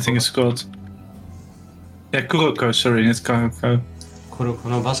 I think it's called. Yeah, Kuroko. Sorry, it's Kuroko. Kuruko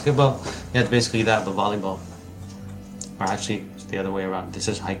no basketball. Yeah, it's basically that, but volleyball. Or actually, it's the other way around. This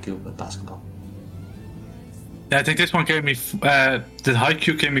is haiku, but basketball. Yeah, I think this one came the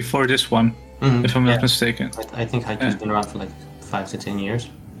Haikyuu came before this one, if I'm not mistaken. I think haikyuu's been around for like 5 to 10 years.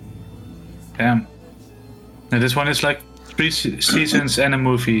 Damn. Now this one is like 3 seasons and a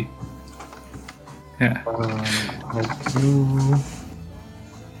movie. Yeah. Haikyuu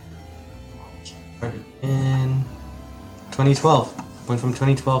started in 2012. Went from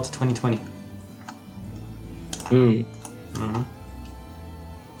 2012 to 2020. Ooh.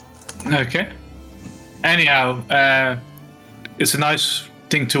 Okay. Anyhow, it's a nice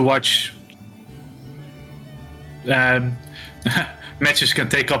thing to watch. Matches can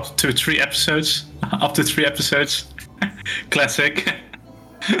take up to 3 episodes. Up to 3 episodes. Classic.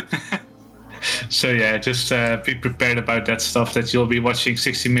 So yeah, just be prepared about that stuff, that you'll be watching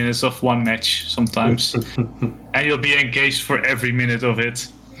 60 minutes of one match sometimes. And you'll be engaged for every minute of it.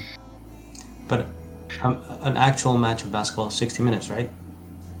 But an actual match of basketball is 60 minutes, right?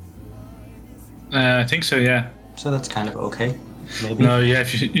 I think so, yeah. So that's kind of okay, maybe. No, you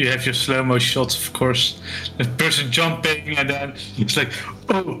have your slow-mo shots, of course. The person jumping, and then it's like,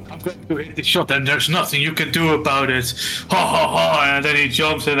 oh, I'm going to hit the shot, and there's nothing you can do about it. Ha ha ha! And then he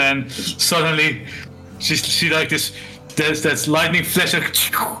jumps, and then suddenly, she like this. There's that lightning flash,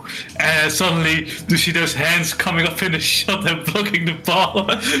 and suddenly you see those hands coming up in the shot and blocking the ball.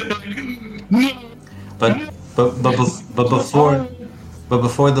 But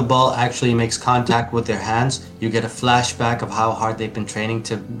before the ball actually makes contact with their hands, you get a flashback of how hard they've been training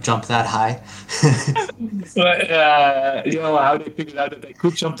to jump that high. How they figured out that they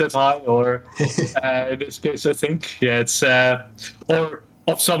could jump that high, or in this case, I think, it's or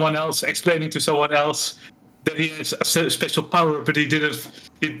of someone else explaining to someone else that he has a special power, but he didn't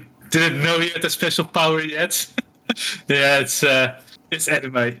know he had a special power yet. Yeah, it's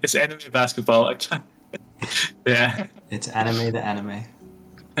anime. It's anime basketball. Yeah. It's anime the anime.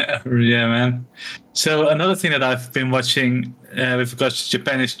 Yeah, man. So another thing that I've been watching with regards to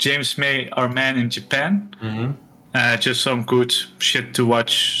Japan is James May, Our Man in Japan. Mm-hmm. Just some good shit to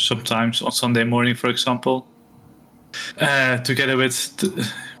watch sometimes on Sunday morning, for example. Together with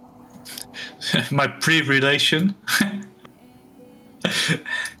my pre-relation.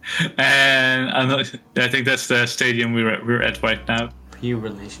 And I think that's the stadium we're at right now.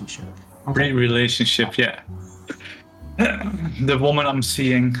 Pre-relationship. Okay. Pre-relationship, yeah. The woman I'm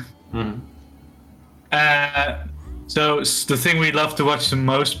seeing. Mm-hmm. So the thing we love to watch the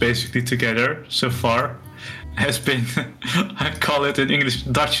most, basically, together so far, has been, I call it in English,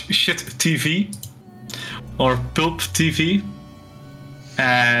 Dutch shit TV, or pulp TV.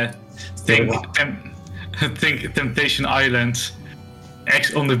 Think Temptation Island,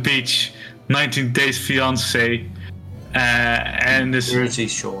 Ex on the Beach, 19 Days Fiancé, and this. Jersey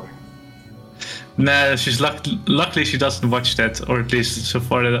Shore. No, she's luckily she doesn't watch that, or at least so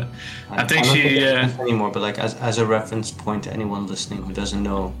far. I think she anymore, but like as a reference point to anyone listening who doesn't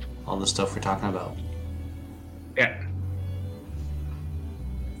know all the stuff we're talking about. Yeah.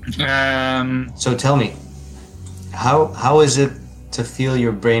 So tell me, how is it to feel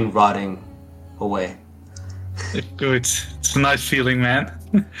your brain rotting away? Good. It's a nice feeling, man.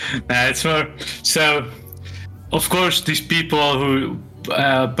 It's more so. Of course, these people who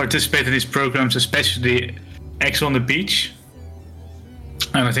participate in these programs, especially Ex on the Beach,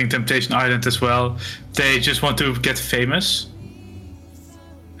 and I think Temptation Island as well, they just want to get famous.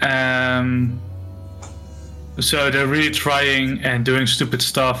 So they're really trying and doing stupid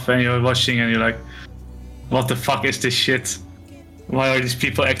stuff, and you're watching and you're like, what the fuck is this shit? Why are these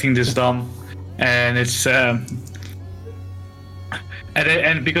people acting this dumb? And it's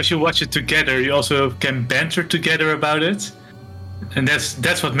and because you watch it together, you also can banter together about it. And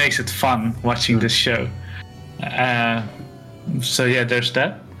that's what makes it fun, watching this show. So yeah, there's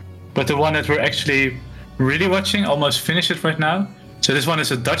that. But the one that we're actually really watching, almost finished it right now. So this one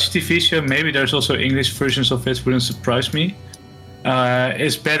is a Dutch TV show. Maybe there's also English versions of it, wouldn't surprise me.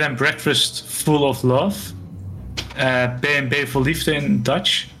 It's Bed and Breakfast Full of Love. B&B Vol Liefde in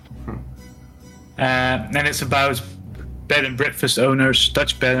Dutch. And it's about bed and breakfast owners,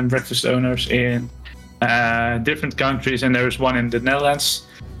 Dutch bed and breakfast owners in different countries, and there's one in the Netherlands,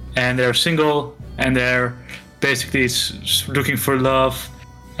 and they're single, and they're basically looking for love,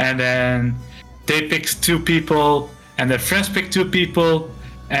 and then they pick 2 people, and their friends pick 2 people,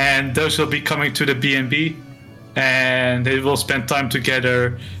 and those will be coming to the B&B, and they will spend time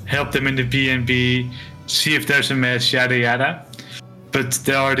together, help them in the B&B, see if there's a match, yada yada. But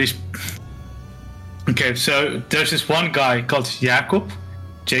there are these. Okay, so there's this one guy called Jacob.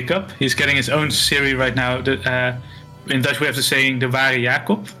 He's getting his own series right now. In Dutch we have the saying "de ware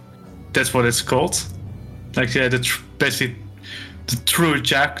Jacob." That's what it's called. Like basically the true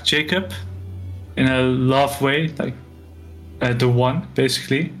Jacob, in a love way, like the one,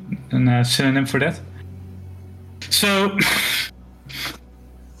 basically, and a synonym for that. So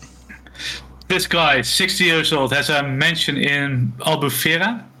this guy, 60 years old, has a mansion in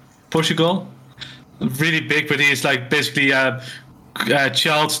Albufeira, Portugal. Really big, but he is like basically a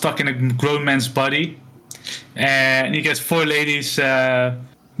child stuck in a grown man's body, and he gets 4 ladies over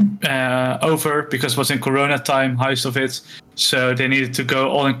because it was in Corona time, highest of it. So they needed to go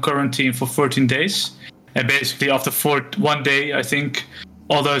all in quarantine for 14 days. And basically after one day, I think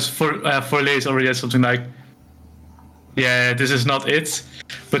all those four ladies already had something like, yeah, this is not it.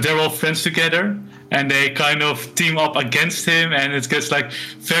 But they're all friends together, and they kind of team up against him, and it gets like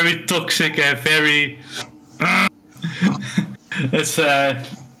very toxic and very. It's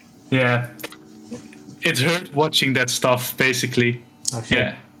yeah, it hurt watching that stuff basically.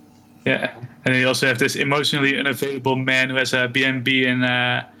 Okay. Yeah. And then you also have this emotionally unavailable man who has a B&B in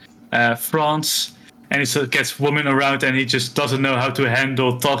France, and he gets women around, and he just doesn't know how to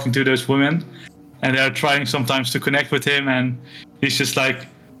handle talking to those women, and they're trying sometimes to connect with him, and he's just like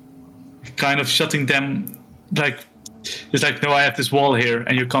kind of shutting them, like it's like, no, I have this wall here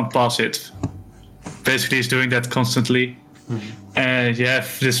and you can't pass it. Basically he's doing that constantly. And you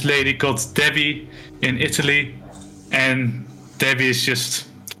have this lady called Debbie in Italy, and Debbie is just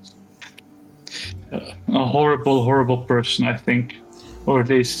a horrible person, I think, or at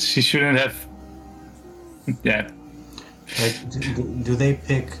least she shouldn't have. Yeah. Like, do they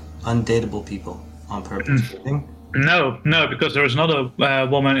pick undateable people on purpose? Do you think? No, because there was another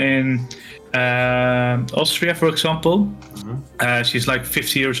woman in Austria, for example. Mm-hmm. She's like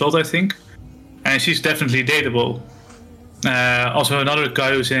 50 years old, I think, and she's definitely dateable. Also, another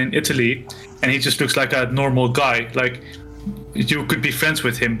guy who's in Italy, and he just looks like a normal guy. Like, you could be friends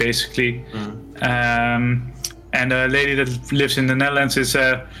with him, basically. Mm. And a lady that lives in the Netherlands is,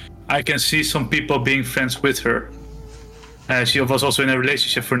 I can see some people being friends with her. She was also in a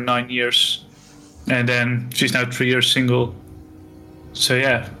relationship for 9 years. And then she's now 3 years single. So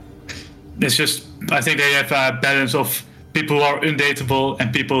yeah, it's just, I think they have a balance of people who are undateable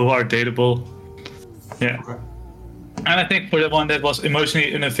and people who are dateable. Yeah. Okay. And I think for the one that was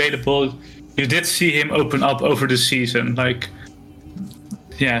emotionally unavailable, you did see him open up over the season. Like,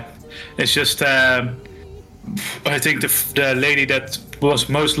 yeah, it's just, I think the lady that was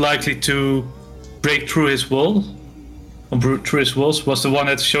most likely to break through his walls was the one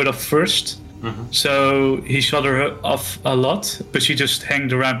that showed up first. Mm-hmm. So he shut her off a lot, but she just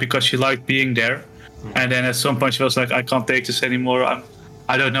hanged around because she liked being there. Mm-hmm. And then at some point she was like, I can't take this anymore.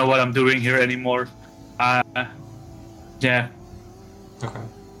 I don't know what I'm doing here anymore. Yeah. Okay.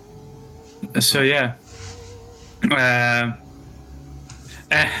 So yeah.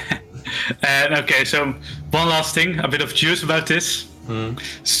 And okay, so one last thing, a bit of juice about this. Mm.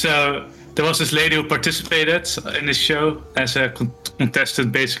 So there was this lady who participated in this show as a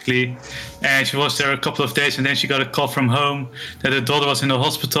contestant, basically, and she was there a couple of days, and then she got a call from home that her daughter was in the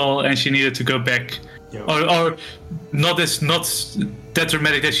hospital and she needed to go back. Or not that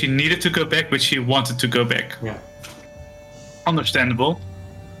dramatic that she needed to go back, but she wanted to go back. Yeah. Understandable.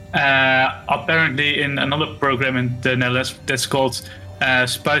 Apparently in another program in the Netherlands that's called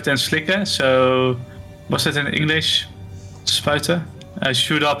Spuiten en Slikken. So was that in English? Spuiten?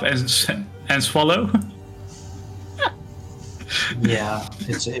 Shoot up and swallow. Yeah,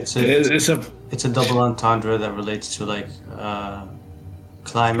 it's a double entendre that relates to like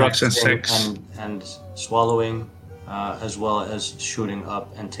climax and swallowing, as well as shooting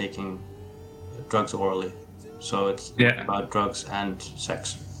up and taking drugs orally. So it's about drugs and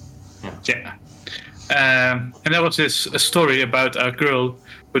sex. Yeah. And there was this story about a girl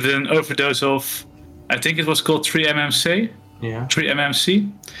who did an overdose of, I think it was called 3-MMC. Yeah.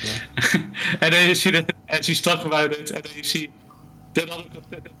 3-MMC. Yeah. And then you see that, and she's talking about it, and then you see that other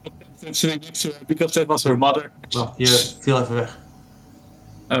contestant sitting next to her because that was her mother. Well, hier, viel even weg.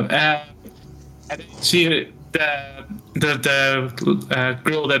 And then you see the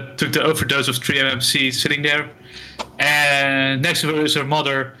girl that took the overdose of 3-MMC sitting there, and next to her is her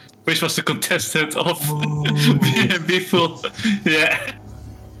mother, which was the contestant of B&B Full. Yeah.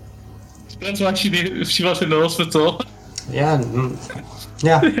 That's why she was in the hospital. Yeah.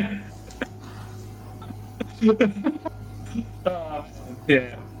 Yeah.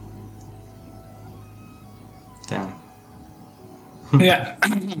 Yeah. Damn. Yeah.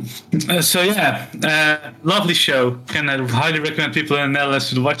 Lovely show. Can highly recommend people in the Netherlands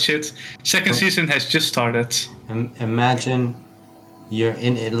to watch it. Second season has just started. Imagine you're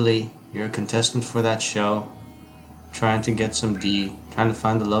in Italy, you're a contestant for that show, trying to get some D, trying to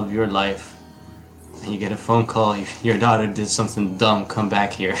find the love of your life, and you get a phone call, your daughter did something dumb, come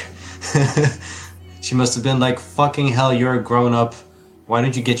back here. She must have been like, fucking hell, you're a grown up. Why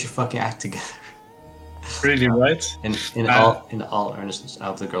don't you get your fucking act together? Really, right? In all earnestness, I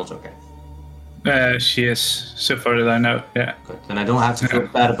hope the girl's okay. She is, so far that I know, yeah. Good. Then I don't have to feel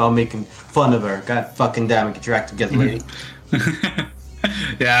bad about making fun of her. God fucking damn it, get your act together, lady.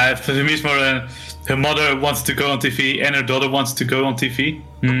 Yeah, for me it's more her mother wants to go on TV and her daughter wants to go on TV.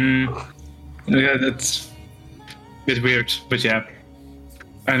 Yeah, that's a bit weird, but yeah.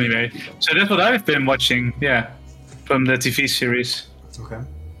 Anyway, so that's what I've been watching, yeah, from the TV series. Okay.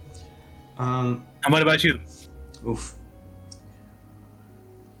 And what about you? Oof.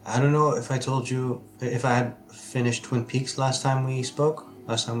 I don't know if I told you if I had finished Twin Peaks last time we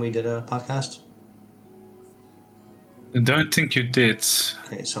did a podcast. I don't think you did.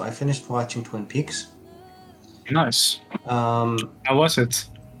 Okay, so I finished watching Twin Peaks. Nice. How was it?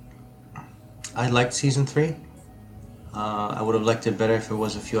 I liked season 3. I would have liked it better if it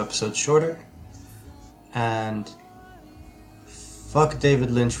was a few episodes shorter. And fuck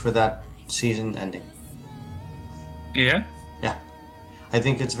David Lynch for that season ending. Yeah? Yeah. I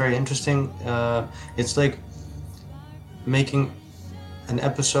think it's very interesting. It's like making an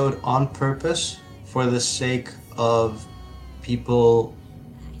episode on purpose for the sake of people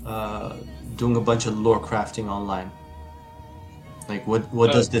doing a bunch of lore crafting online. Like,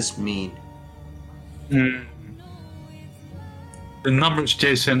 what does this mean? The numbers,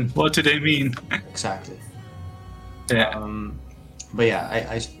 Jason, what do they mean? Exactly. Yeah. But yeah,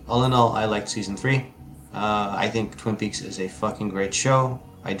 I all in all, I liked season 3. I think Twin Peaks is a fucking great show.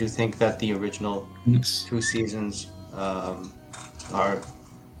 I do think that the original 2 seasons are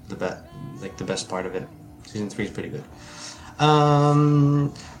the best part of it. Season 3 is pretty good.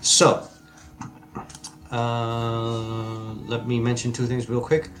 Let me mention 2 things real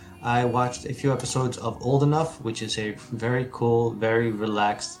quick. I watched a few episodes of Old Enough, which is a very cool, very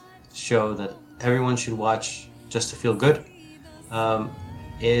relaxed show that everyone should watch just to feel good.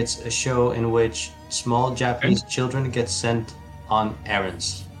 It's a show in which small Japanese children get sent on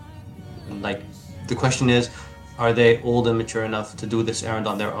errands. And, like, the question is, are they old and mature enough to do this errand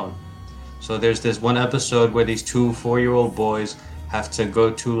on their own? So there's this one episode where these 2 4-year-old boys have to go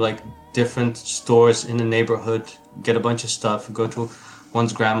to like different stores in the neighborhood, get a bunch of stuff, go to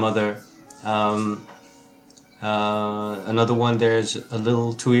one's grandmother. Another one, there's a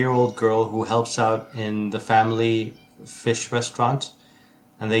little 2-year-old girl who helps out in the family fish restaurant,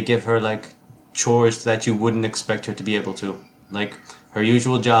 and they give her like chores that you wouldn't expect her to be able to. Like, her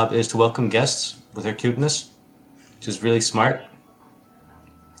usual job is to welcome guests with her cuteness, which is really smart.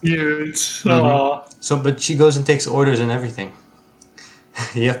 Cute. Mm-hmm. So, but she goes and takes orders and everything.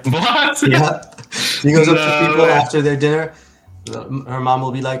 Yep. What? Yeah. She goes up to people after their dinner. Her mom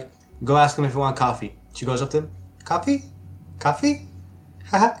will be like, go ask them if you want coffee. She goes up to them, coffee? Coffee?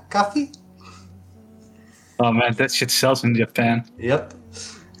 Haha, coffee? Oh man, that shit sells in Japan. Yep.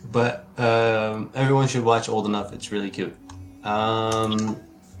 But everyone should watch Old Enough. It's really cute.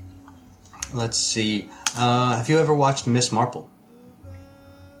 Let's see. Have you ever watched Miss Marple?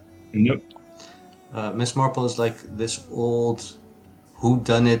 Nope. Miss Marple is like this old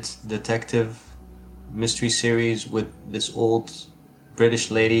whodunit detective mystery series with this old British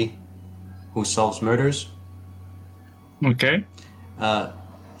lady who solves murders. Okay.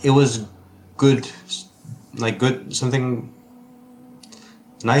 It was good, something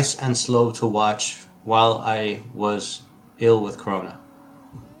nice and slow to watch while I was ill with Corona.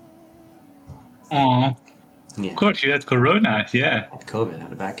 Aww. Yeah. Of course, you had Corona, yeah. I had COVID, I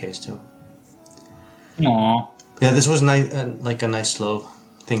had a bad case too. Aww. Yeah, this was nice, like a nice slow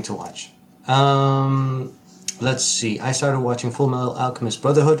thing to watch. Let's see. I started watching Full Metal Alchemist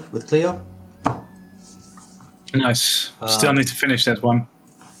Brotherhood with Cleo. Nice. Still need to finish that one.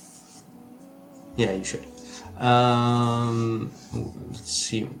 Yeah, you should. Let's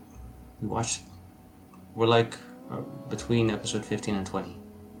see. We're like between episode 15 and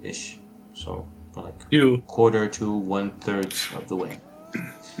 20-ish. So we're like quarter to 1/3 of the way.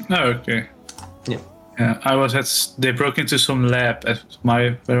 Oh, okay. Yeah. Yeah, they broke into some lab at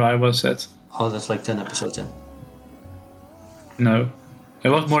where I was at. Oh, that's like 10 episodes in. No, it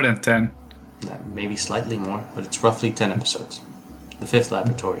was more than 10. Maybe slightly more, but it's roughly 10 episodes. The 5th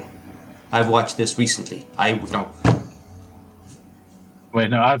laboratory. I've watched this recently. Wait,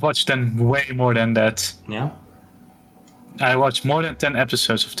 no, I've watched them way more than that. Yeah? I watched more than 10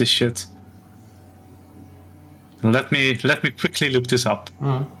 episodes of this shit. Let me quickly look this up.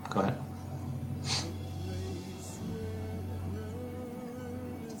 Go ahead.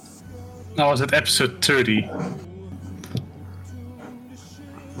 I was at episode 30.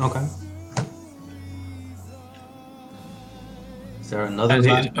 Okay. Is there another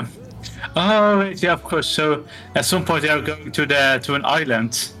line? Oh wait, yeah, of course. So at some point they are going to an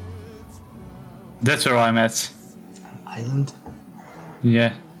island. That's where I'm at. Island?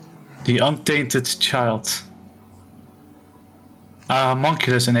 Yeah. The untainted child. A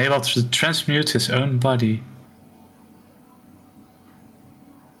homunculus enabled to transmute his own body.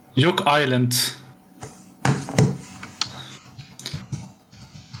 Yok Island.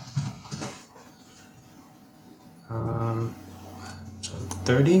 So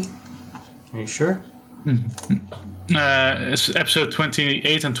 30? Are you sure? It's episode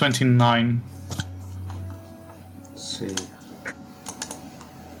 28 and 29. Let's see.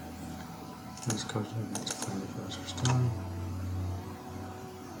 Let's go to find the browser story.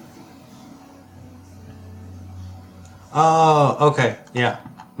 Oh, okay. Yeah.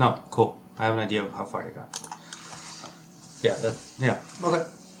 No, cool. I have an idea of how far you got. Yeah, okay.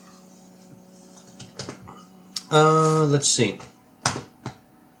 Let's see.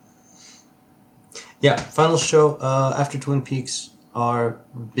 Yeah, final show after Twin Peaks. Our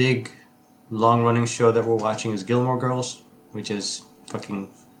big, long-running show that we're watching is Gilmore Girls, which is fucking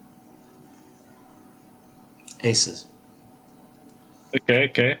aces.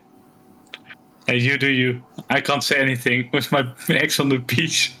 Okay. Hey, you do you. I can't say anything with my ex on the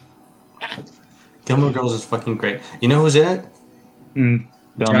beach. Gilmore Girls is fucking great. You know who's in it?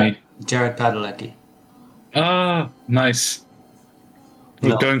 Tell me. Jared Padalecki. Ah, nice.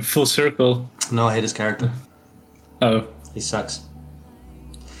 We're going full circle. No, I hate his character. Oh. He sucks.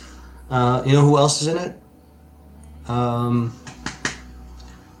 You know who else is in it?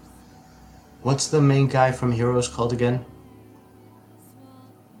 What's the main guy from Heroes called again?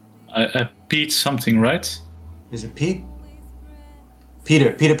 Pete something, right? Is it Pete?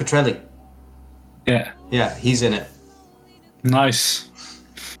 Peter Petrelli. Yeah. Yeah, he's in it. Nice.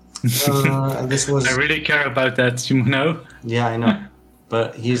 This was. I really care about that, you know? Yeah, I know.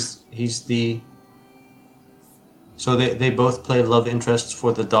 But he's the. So they both play love interests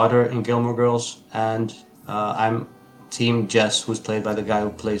for the daughter in Gilmore Girls, and I'm Team Jess, who's played by the guy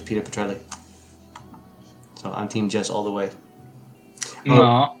who plays Peter Petrelli. So I'm Team Jess all the way.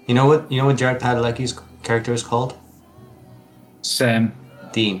 No. You know what Jared Padalecki's character is called? Sam.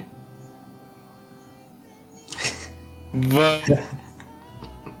 Dean. What?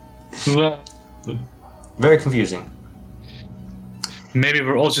 Very confusing. Maybe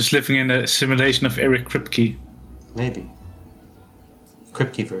we're all just living in a simulation of Eric Kripke. Maybe.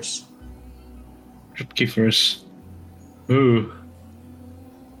 Kripkeverse. Kripkeverse. Ooh.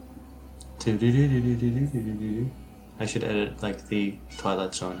 I should edit like the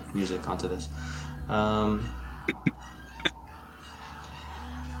Twilight Zone music onto this.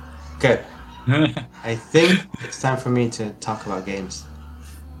 Okay. I think it's time for me to talk about games.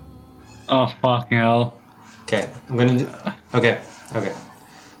 Oh, fucking hell. Okay, I'm gonna do... Okay.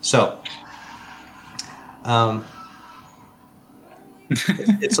 So,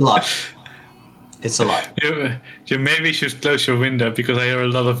 it's a lot. It's a lot. You maybe should close your window because I hear a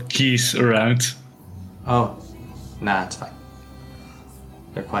lot of geese around. Oh, nah, it's fine.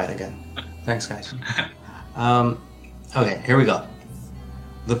 They're quiet again. Thanks, guys. Okay, here we go.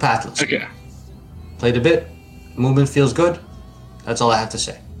 The Pathless. Okay. Played a bit. Movement feels good. That's all I have to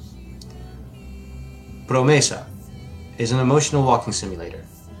say. Promesa is an emotional walking simulator.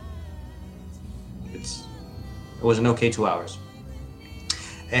 It was an okay 2 hours.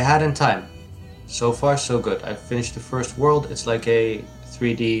 A Hat in Time. So far, so good. I finished the first world. It's like a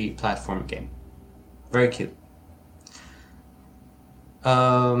 3D platform game. Very cute.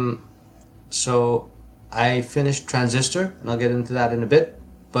 So I finished Transistor, and I'll get into that in a bit.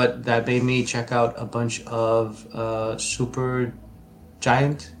 But that made me check out a bunch of Super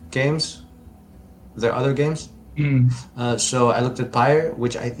Giant games. Their other games. So I looked at Pyre,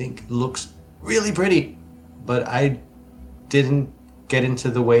 which I think looks really pretty, but I didn't get into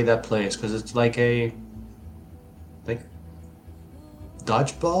the way that plays because it's like a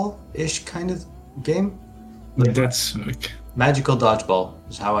dodgeball-ish kind of game. That's Magical dodgeball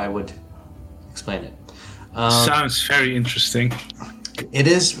is how I would explain it. sounds very interesting. It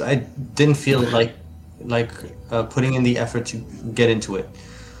is. I didn't feel like putting in the effort to get into it.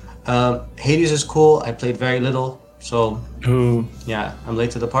 Hades is cool. I played very little, so Ooh. yeah, I'm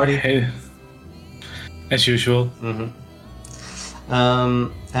late to the party. Hey. As usual.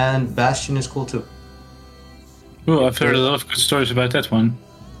 And Bastion is cool too. Oh, I've heard a lot of good stories about that one.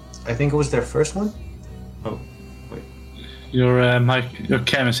 I think it was their first one. Oh, wait. Your your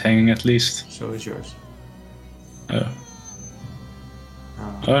cam is hanging at least. So is yours. Oh.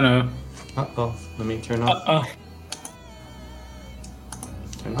 Oh no. Uh-oh. Let me turn on. Uh-oh.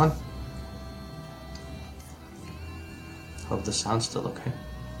 Turn on. Hope the sound's still okay.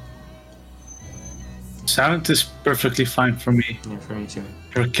 Sound is perfectly fine for me. Yeah, for me too.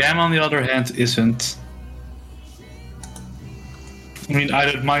 Your cam, on the other hand, isn't. I mean,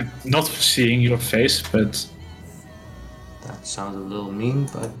 I don't mind not seeing your face, but... That sounds a little mean,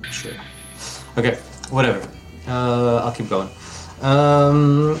 but sure. Okay, whatever. I'll keep going.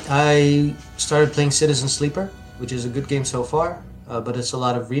 I started playing Citizen Sleeper, which is a good game so far, but it's a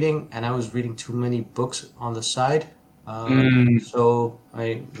lot of reading, and I was reading too many books on the side. So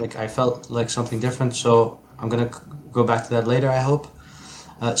I felt like something different, so I'm gonna go back to that later, I hope.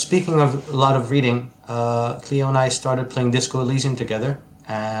 Speaking of a lot of reading, Cleo and I started playing Disco Elysium together,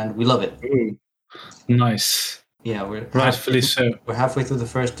 and we love it. Ooh. Nice. Yeah, we're Rightfully so. We're halfway through the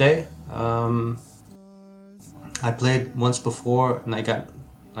first day. I played once before, and I got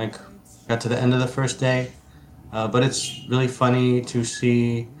to the end of the first day, but it's really funny to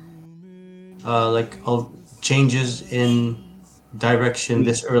see all changes in direction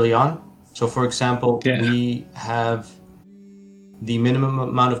this early on. So, for example, we have the minimum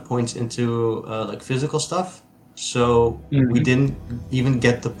amount of points into physical stuff. So we didn't even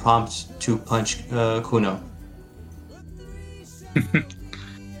get the prompts to punch Kuno.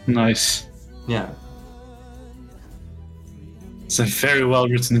 Nice. Yeah. It's a very well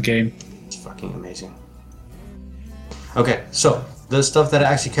written game. It's fucking amazing. Okay, so the stuff that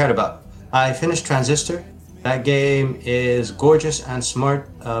I actually cared about. I finished Transistor. That game is gorgeous and smart,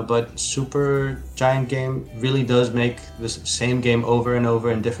 but Super Giant Game really does make this same game over and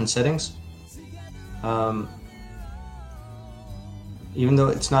over in different settings. Even though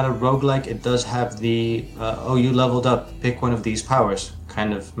it's not a roguelike, it does have the you leveled up, pick one of these powers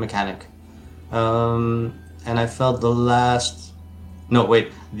kind of mechanic. And I felt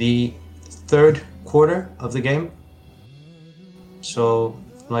the third quarter of the game, so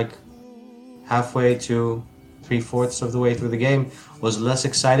halfway to 3/4 of the way through the game, was less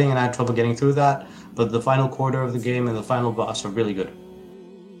exciting, and I had trouble getting through that. But the final quarter of the game and the final boss are really good,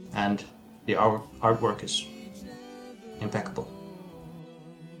 and the artwork is impeccable.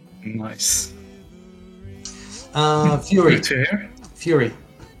 Nice. Fury. Good to hear. Fury.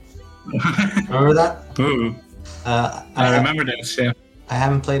 Remember that? Ooh. I remember that, yeah. I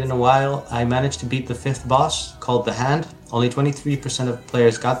haven't played in a while. I managed to beat the 5th boss, called The Hand. Only 23% of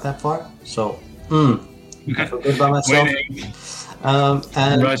players got that far, so I feel good about myself. Winning.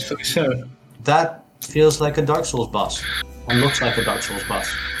 And Rightfully so. that feels like a Dark Souls boss, and looks like a Dark Souls boss.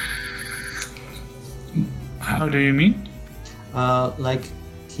 How do you mean?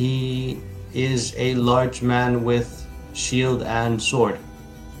 He is a large man with shield and sword.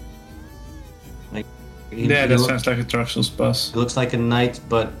 That sounds like a Dark Souls boss. It looks like a knight,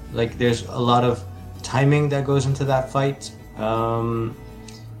 but there's a lot of timing that goes into that fight, and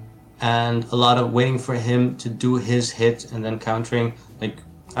a lot of waiting for him to do his hit and then countering.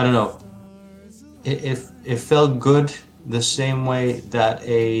 I don't know. It felt good the same way that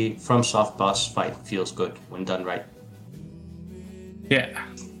a FromSoft boss fight feels good when done right. Yeah.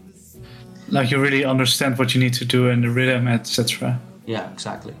 You really understand what you need to do in the rhythm, etc. Yeah,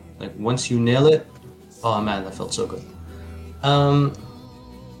 exactly. Once you nail it, oh man, that felt so good.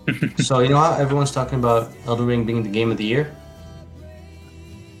 So you know how everyone's talking about Elden Ring being the game of the year?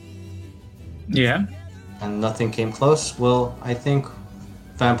 Yeah. And nothing came close? Well, I think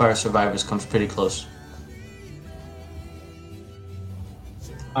Vampire Survivors comes pretty close.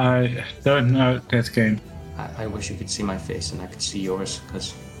 I don't know that game. I wish you could see my face and I could see yours,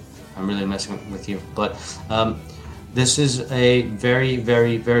 because I'm really messing with you. But this is a very,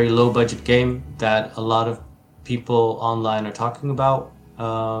 very, very low budget game that a lot of people online are talking about,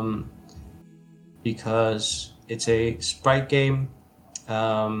 because it's a sprite game.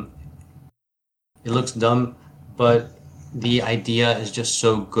 It looks dumb, but the idea is just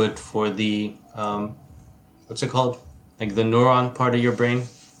so good for the what's it called? The neuron part of your brain,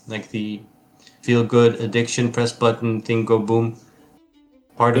 the feel good addiction, press button thing, go boom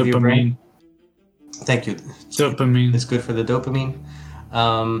part of your brain. Thank you. Dopamine. It's good for the dopamine.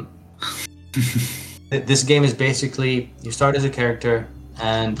 This game is basically, you start as a character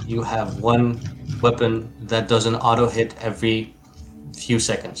and you have one weapon that does an auto hit every few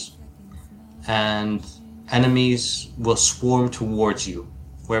seconds, and enemies will swarm towards you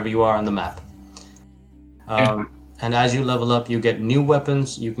wherever you are on the map. And as you level up, you get new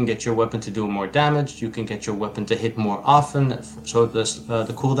weapons. You can get your weapon to do more damage. You can get your weapon to hit more often, so the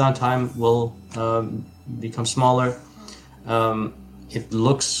cooldown time will become smaller. It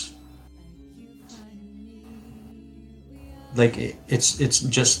looks like it's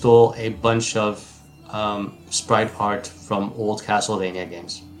just stole a bunch of sprite art from old Castlevania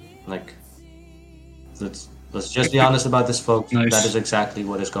games. Like, let's just be honest about this, folks. Nice. That is exactly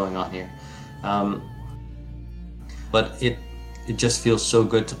what is going on here. But it just feels so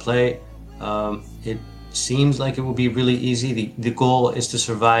good to play. It seems like it will be really easy. The goal is to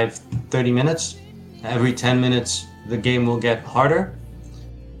survive 30 minutes. Every 10 minutes, the game will get harder.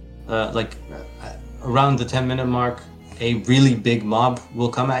 Around the 10-minute mark, a really big mob will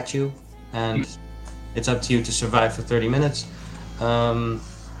come at you, and it's up to you to survive for 30 minutes. But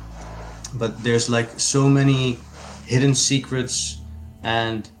there's like so many hidden secrets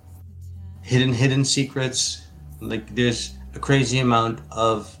and hidden secrets. Like, there's a crazy amount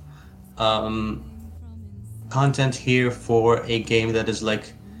of content here for a game that is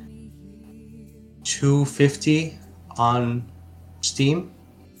like $2.50 on Steam.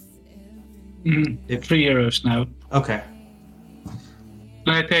 €3 now. Okay.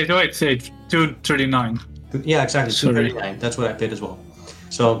 Wait, say $2.39. Yeah, exactly. Sorry. $2.39. That's what I paid as well.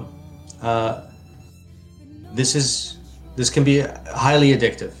 So, this can be highly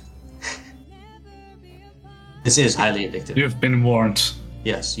addictive. This is highly addictive. You've been warned.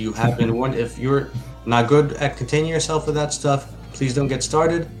 Yes, you have been warned. If you're not good at containing yourself with that stuff, please don't get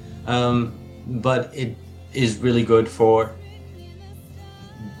started. But it is really good for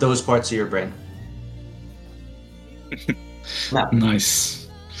those parts of your brain. Now, Nice.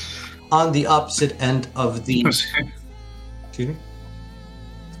 on the opposite end of the... Excuse me?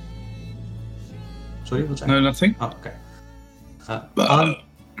 Sorry, what's that? No, nothing. Oh, okay.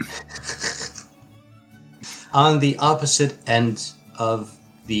 On the opposite end of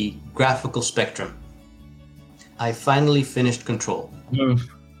the graphical spectrum, I finally finished Control.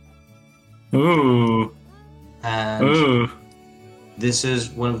 Ooh. And Ooh. this is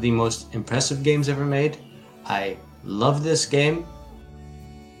one of the most impressive games ever made. I love this game,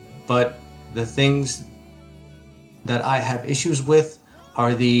 but the things that I have issues with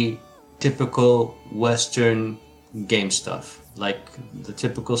are the typical Western game stuff. Like the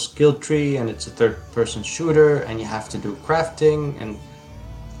typical skill tree, and it's a third-person shooter, and you have to do crafting, and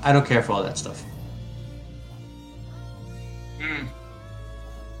I don't care for all that stuff.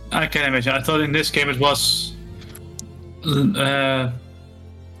 I can imagine. I thought in this game it was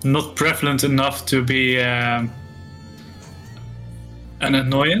not prevalent enough to be an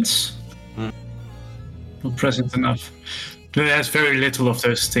annoyance. Not present enough. It has very little of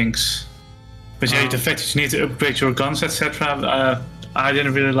those things. But yeah, the fact that you need to upgrade your guns, etc. I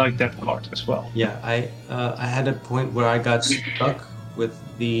didn't really like that part as well. Yeah, I had a point where I got stuck with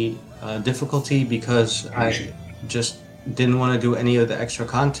the difficulty because I just didn't want to do any of the extra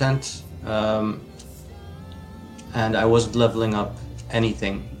content, and I wasn't leveling up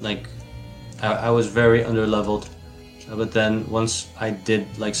anything. Like, I was very underleveled. But then once I did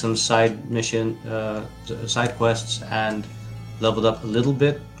like some side quests and leveled up a little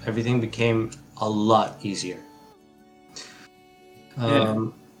bit, everything became a lot easier.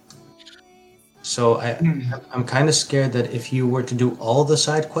 So I'm kind of scared that if you were to do all the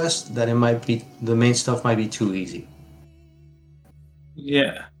side quests, that the main stuff might be too easy.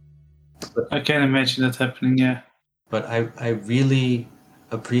 Yeah, I can imagine that happening. Yeah, but I really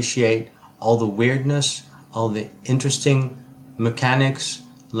appreciate all the weirdness, all the interesting mechanics.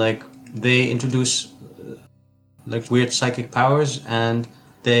 Like, they introduce like weird psychic powers, and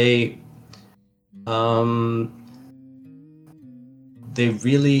they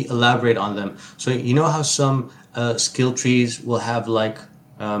really elaborate on them. So you know how some skill trees will have like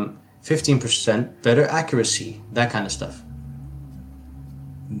 15% better accuracy, that kind of stuff.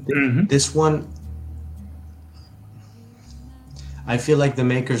 This one, I feel like the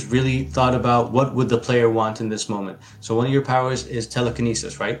makers really thought about what would the player want in this moment. So one of your powers is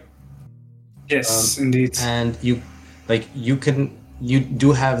telekinesis, right? Yes, indeed. And you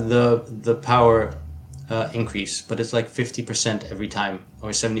do have the power increase, but it's like 50% every time,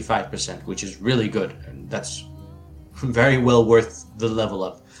 or 75%, which is really good, and that's very well worth the level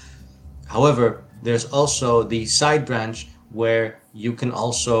up. However, there's also the side branch where you can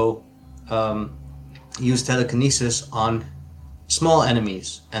also use telekinesis on small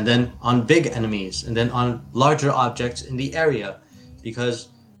enemies, and then on big enemies, and then on larger objects in the area, because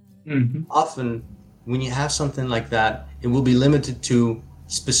often when you have something like that, it will be limited to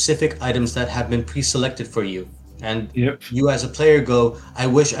specific items that have been pre-selected for you. and Yep. you as a player go, I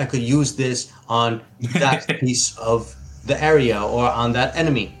wish I could use this on that piece of the area or on that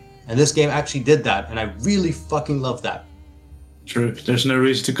enemy. And this game actually did that, and I really fucking love that. True. There's no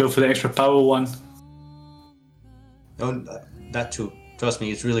reason to go for the extra power one. Oh, that too. Trust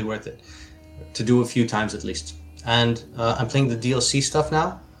me, it's really worth it to do a few times at least. And I'm playing the DLC stuff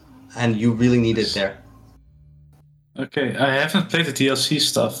now, and you really need it there. Okay, I haven't played the DLC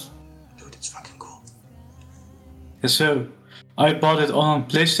stuff. Dude, it's fucking cool. So, I bought it on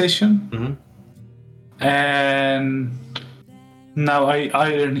PlayStation, and now I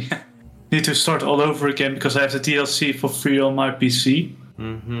either need to start all over again because I have the DLC for free on my PC,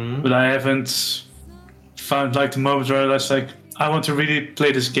 but I haven't found like the moment where I was like, I want to really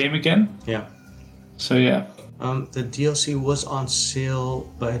play this game again. Yeah. So yeah. The DLC was on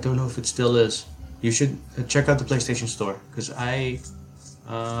sale, but I don't know if it still is. You should check out the PlayStation Store because I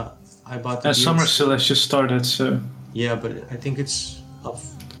bought the DLC. Summer sale has just started, so yeah, but I think it's up.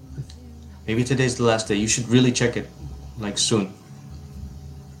 Maybe today's the last day. You should really check it, like soon.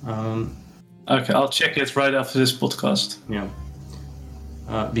 Okay, I'll check it right after this podcast. Yeah.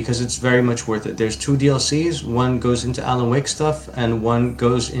 Because it's very much worth it. There's 2 DLCs. One goes into Alan Wake stuff, and one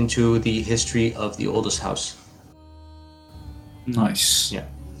goes into the history of the oldest house. Nice. Yeah.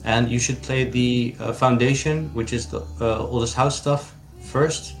 And you should play the Foundation, which is the oldest house stuff,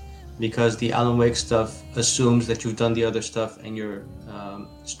 first, because the Alan Wake stuff assumes that you've done the other stuff and you're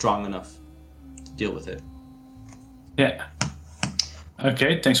strong enough to deal with it. Yeah.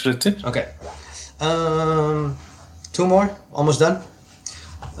 Okay, thanks for the tip. Okay. 2 more, almost done.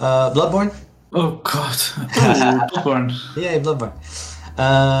 Bloodborne. Oh god. Oh, Bloodborne. Yay, Bloodborne.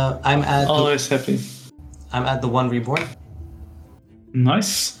 I'm at Always happy. I'm at the 1 Reborn.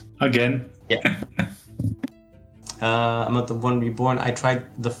 Nice. Again. Yeah. I'm at the 1 Reborn. I tried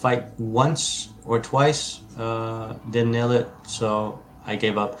the fight once or twice. Didn't nail it, so I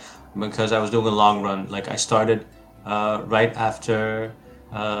gave up because I was doing a long run. Like I started right after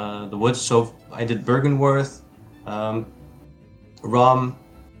the woods. So I did Bergenworth, Rom,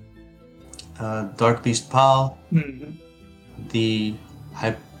 Dark Beast Pal, the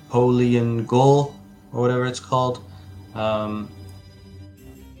Hypolian Goal, or whatever it's called.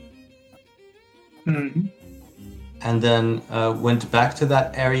 And then went back to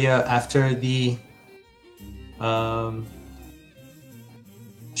that area after the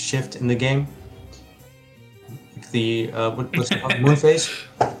shift in the game. Like the what's it called? Moon phase.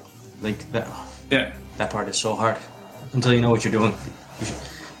 Like that. Yeah. That part is so hard until you know what you're doing.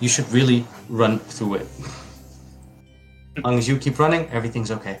 You should really run through it. As long as you keep running,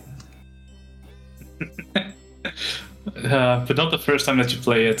 everything's okay. But not the first time that you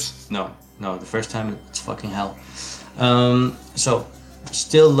play it. No, the first time it's fucking hell. So,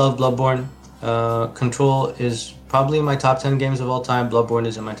 still love Bloodborne. Control is probably in my top 10 games of all time. Bloodborne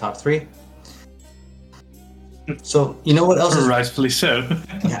is in my top 3. So, you know what else is... Rightfully so.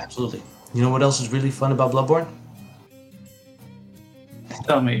 Yeah, absolutely. You know what else is really fun about Bloodborne?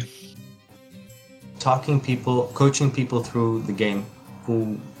 Tell me. Coaching people through the game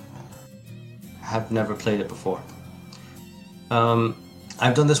who have never played it before.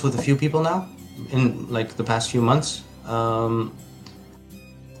 I've done this with a few people now in like the past few months,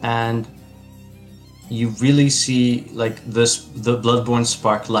 and you really see like the Bloodborne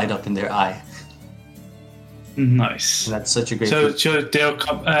spark light up in their eye. Nice. And that's such a great. So they'll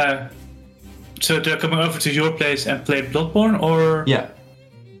come. So they're coming over to your place and play Bloodborne, or yeah,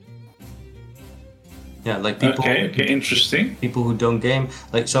 like people. Okay, interesting. People who don't game,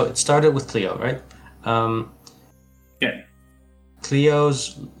 like, so it started with Cleo, right? Yeah.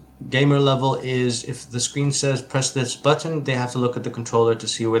 Cleo's gamer level is if the screen says press this button, they have to look at the controller to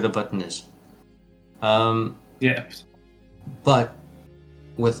see where the button is. Yeah. But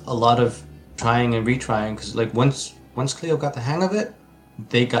with a lot of trying and retrying, because like once Cleo got the hang of it,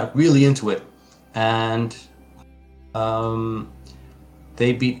 they got really into it, and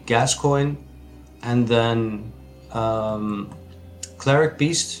they beat Gascoigne, and then Cleric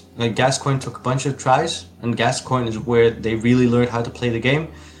Beast. Like Gascoigne took a bunch of tries, and Gascoigne is where they really learned how to play the game.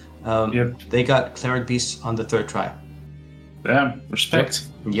 They got Cleric Beast on the 3rd try. Damn, respect.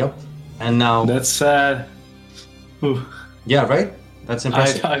 Yep. And now that's ooh. Yeah, right? That's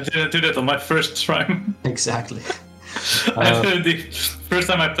impressive. I didn't do that on my first try. Exactly. The first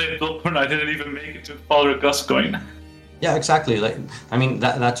time I played Bloodborne, I didn't even make it to Father Gascoigne. Yeah, exactly. Like, I mean,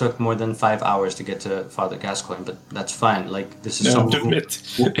 that took more than 5 hours to get to Father Gascoigne, but that's fine. Like, this is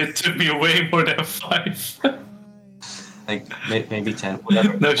it took me way more than 5. Like, maybe 10,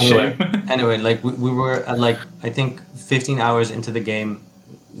 whatever. No shame. Anyway, like, we were at, like, I think 15 hours into the game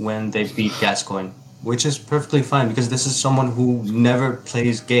when they beat Gascoigne. which is perfectly fine because this is someone who never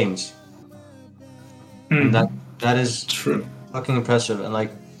plays games. And that is True. fucking impressive. And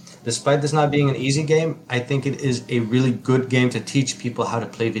like, despite this not being an easy game, I think it is a really good game to teach people how to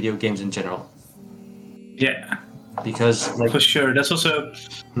play video games in general. Yeah. Because like, For sure. That's also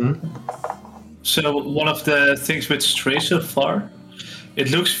so one of the things with Stray so far.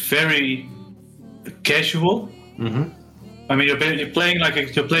 It looks very casual. I mean, you're playing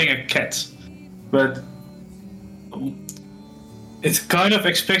you're playing a cat, but it kind of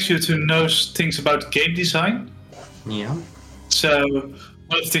expects you to know things about game design. yeah. So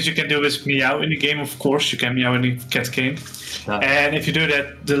one of the things you can do is meow in the game. Of course, you can meow in the cat game. And if you do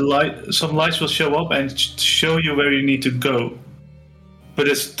that, some lights will show up and show you where you need to go. But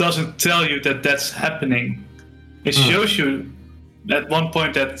it doesn't tell you that that's happening. It shows you at one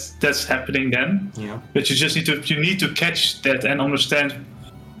point that that's happening then. Yeah. But you just need to catch that and understand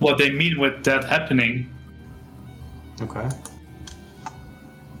what they mean with that happening. Okay.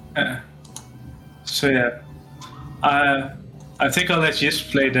 So yeah, I think I'll let Jis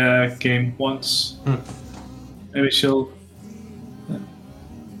play the game once. Maybe she'll.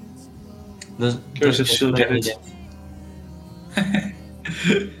 Curious if she'll get it.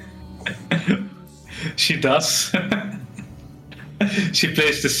 She does. She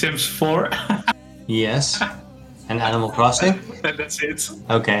plays The Sims 4. Yes. And Animal Crossing? And that's it.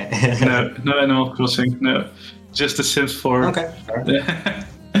 Okay. No Animal Crossing. No, just The Sims 4. Okay.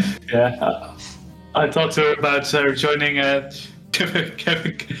 Yeah. I talked to her about joining,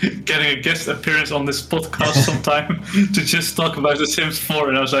 getting a guest appearance on this podcast sometime to just talk about The Sims 4,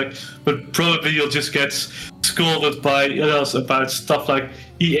 and I was like, but probably you'll just get scolded by Ilyas about stuff like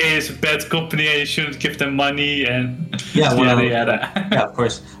EA is a bad company and you shouldn't give them money and yada yada. Yeah, of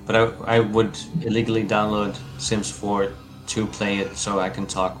course. But I would illegally download Sims 4 to play it so I can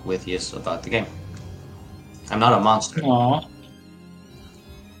talk with Yis about the game. I'm not a monster. Aww.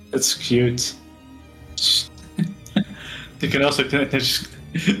 That's cute. You can also get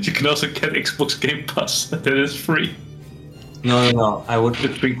Xbox Game Pass that is free. No. I would.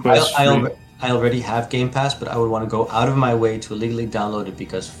 I I already have Game Pass, but I would want to go out of my way to illegally download it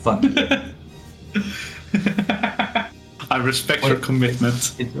because fuck you. I respect your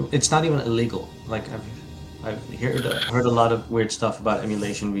commitment. It's not even illegal. Like I've heard a lot of weird stuff about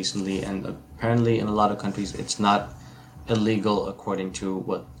emulation recently, and apparently in a lot of countries it's not illegal according to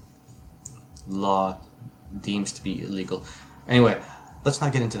what law deems to be illegal. Anyway, let's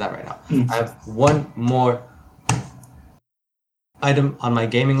not get into that right now. I have one more item on my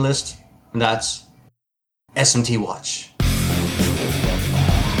gaming list, and that's SMT Watch.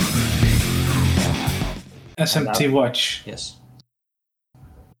 SMT Watch. Yes.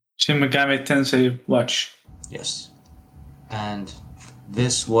 Shin Megami Tensei Watch. Yes. And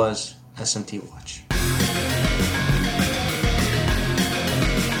this was SMT Watch.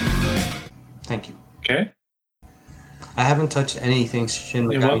 Thank you. Okay. I haven't touched anything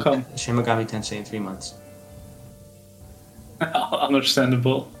Shin You're welcome. Megami Tensei in 3 months.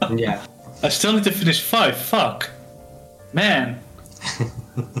 Understandable. Yeah. I still need to finish 5. Fuck. Man.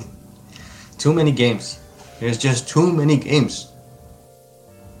 Too many games. There's just too many games.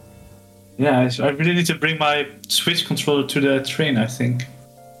 Yeah, I really need to bring my Switch controller to the train, I think.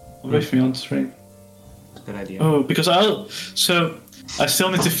 With me on the train. Good idea. Oh, because I still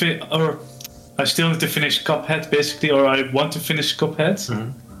need to finish Cuphead basically, or I want to finish Cuphead,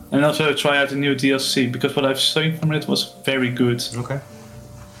 and also try out the new DLC because what I've seen from it was very good. Okay.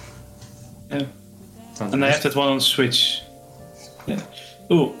 Yeah. Sounds And I nice. have that one on Switch. Yeah.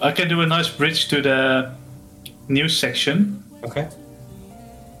 Oh, I can do a nice bridge to the news section Okay.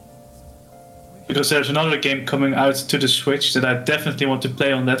 because there's another game coming out to the Switch that I definitely want to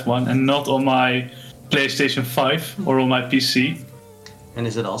play on that one and not on my PlayStation 5 or on my PC. And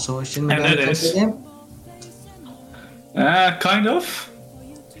is it also a Shin And Megami it is. Tensei game? Kind of.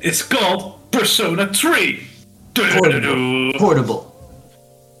 It's called Persona 3. Portable.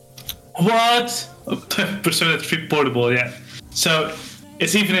 What? Persona 3 Portable, yeah. So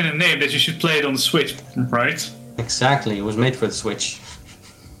it's even in the name that you should play it on the Switch, right? Exactly. It was made for the Switch.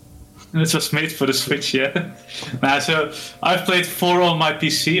 It was made for the Switch, yeah. So I've played 4 on my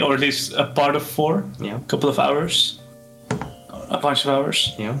PC, or at least a part of 4. Yeah. A couple of hours. A bunch of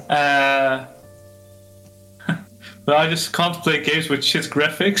hours. Yeah. But I just can't play games with shit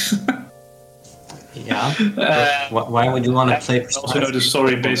graphics. Yeah. Why would you want to play? I also know the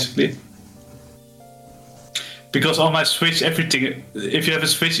story, basically. Because on my Switch, everything, if you have a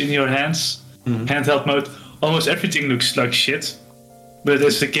Switch in your hands, handheld mode, almost everything looks like shit. But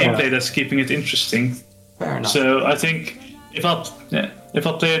it's the gameplay that's keeping it interesting. Fair enough. So I think if I'll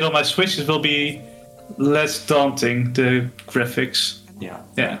play it on my Switch, it will be less daunting, the graphics. Yeah.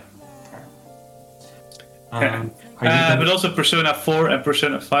 Yeah. Are you But also Persona 4 and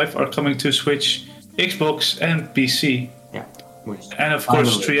Persona 5 are coming to Switch, Xbox, and PC. yeah. And of course,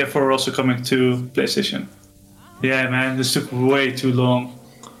 Finally. 3 and 4 are also coming to PlayStation. Yeah, man, this took way too long.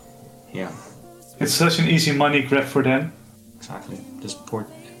 Yeah. It's such an easy money grab for them. Exactly. Just port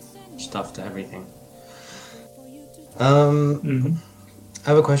stuff to everything. Mm-hmm. I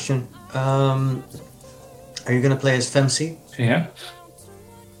have a question. Are you gonna play as Femsi? Yeah.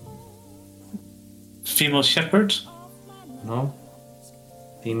 Female shepherd? No.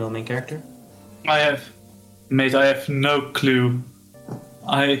 Female main character? I have no clue.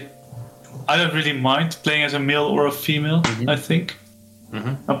 I don't really mind playing as a male or a female. I think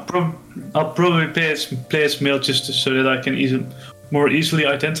I'll probably play as male just so that I can more easily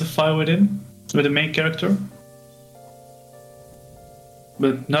identify with the main character.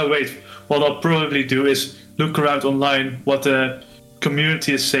 But no, wait. What I'll probably do is look around online what the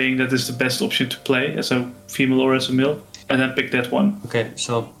community is saying that is the best option to play as a female or as a male, and then pick that one. Okay,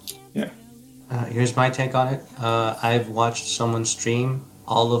 so yeah. Here's my take on it. I've watched someone stream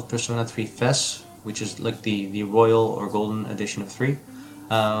all of Persona 3 FES, which is like the royal or golden edition of 3.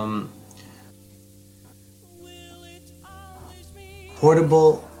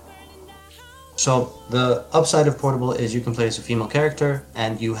 Portable. So the upside of portable is you can play as a female character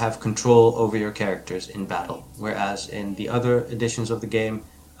and you have control over your characters in battle. Whereas in the other editions of the game,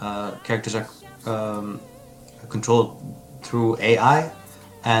 characters are controlled through AI,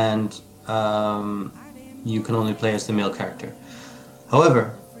 and you can only play as the male character.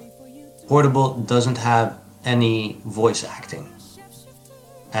 However, portable doesn't have any voice acting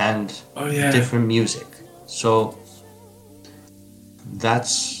and different music. So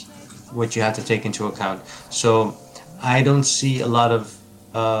that's what you have to take into account. So I don't see a lot of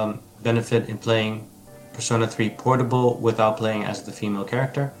benefit in playing Persona 3 portable without playing as the female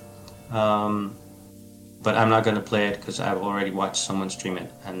character. But I'm not going to play it because I've already watched someone stream it,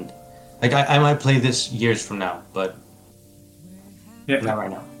 and like I might play this years from now, but not right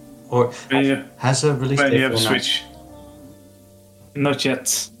now. Or has a release date when you have for a Switch? Not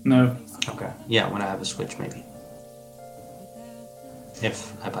yet. No. Okay. Yeah, when I have a Switch, maybe.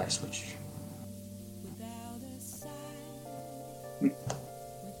 If I buy a Switch.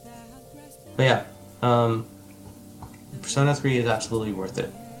 But yeah, Persona 3 is absolutely worth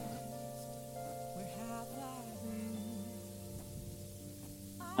it.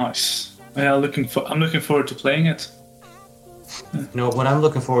 Nice. Yeah, I'm looking forward to playing it. You know what I'm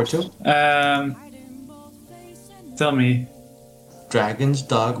looking forward to? Tell me. Dragon's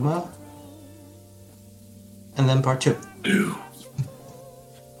Dogma. And then part 2.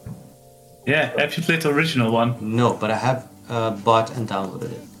 Yeah, have you played the original one? No, but I have bought and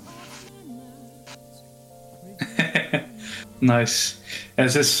downloaded it. Nice.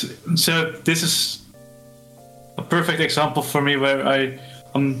 This is a perfect example for me where I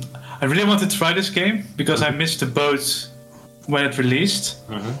really want to try this game because I missed the boat when it released,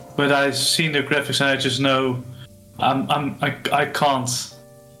 but I've seen the graphics and I just know I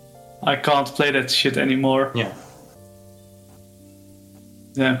can't play that shit anymore. Yeah.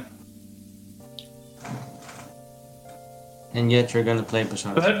 Yeah. And yet you're gonna play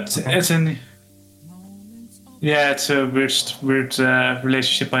Persona. But it's a weird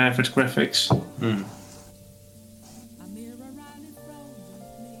relationship I have with graphics.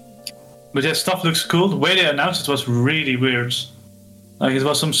 But yeah, stuff looks cool. The way they announced it was really weird. Like it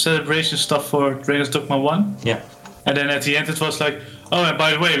was some celebration stuff for Dragon's Dogma 1. Yeah. And then at the end it was like, oh, and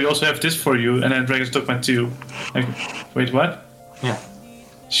by the way, we also have this for you. And then Dragon's Dogma 2. Like, wait, what? Yeah.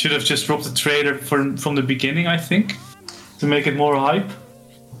 Should have just dropped the trailer from the beginning, I think, to make it more hype.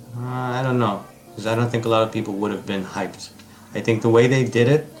 I don't know, because I don't think a lot of people would have been hyped. I think the way they did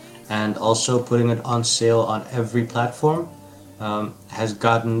it, and also putting it on sale on every platform, has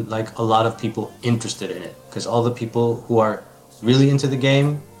gotten like a lot of people interested in it. Because all the people who are really into the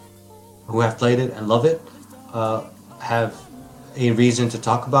game, who have played it and love it, have a reason to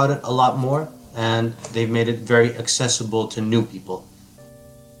talk about it a lot more, and they've made it very accessible to new people.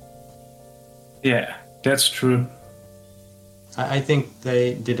 Yeah, that's true. I think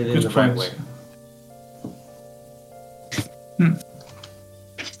they did it in the right way.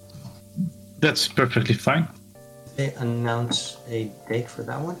 That's perfectly fine. They announce a date for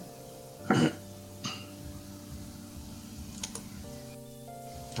that one?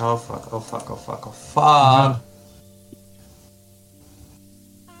 Oh fuck.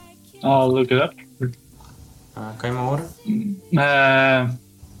 I'll look it up. Kan je me horen?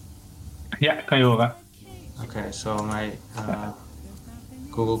 Ja, kan je horen. Okay, so my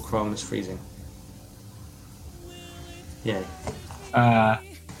Google Chrome is freezing. Yeah.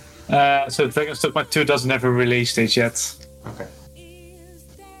 So Dragon's Dogma 2 doesn't have a release date yet. Okay.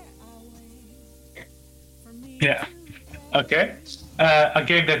 Yeah. Okay. A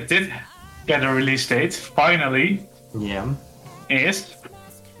game that did get a release date, finally, Yeah. is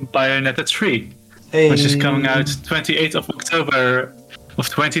Bayonetta 3, Hey. which is coming out 28th of October of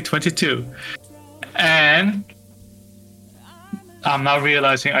 2022. And I'm now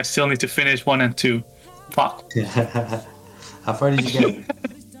realizing I still need to finish 1 and 2. Fuck. How far did you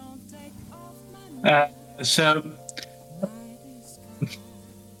get? So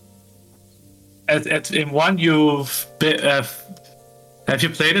in 1 you've have you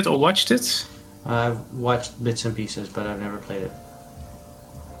played it or watched it? I've watched bits and pieces, but I've never played it.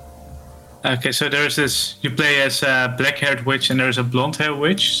 Okay, so there's this. You play as a black-haired witch, and there's a blonde-haired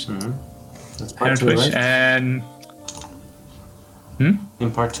witch. Mm-hmm. That's part 2, right? And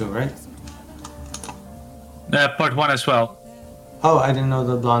In part 2, right? part 1 as well. Oh, I didn't know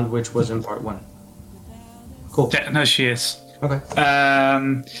the blonde witch was in part 1. Cool. Yeah, no, she is. Okay.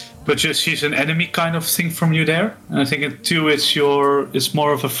 But she's an enemy kind of thing from you there. And I think in 2 it's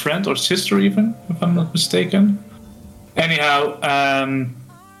more of a friend or sister even, if I'm not mistaken. Anyhow,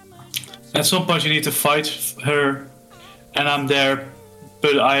 at some point you need to fight her, and I'm there,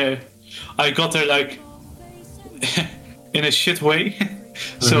 but I got there like in a shit way.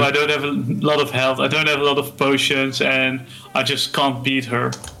 So I don't have a lot of health, I don't have a lot of potions, and I just can't beat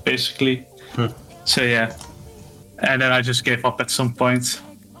her, basically. So yeah. And then I just gave up at some point.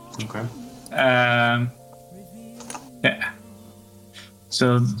 Okay. Yeah.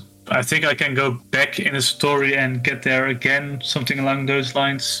 So I think I can go back in the story and get there again, something along those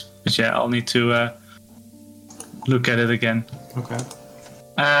lines. But yeah, I'll need to look at it again. Okay.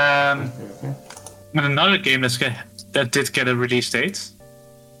 And another game that did get a release date.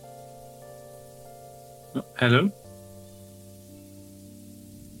 Oh, hello?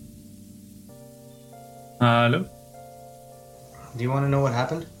 Hello? Do you want to know what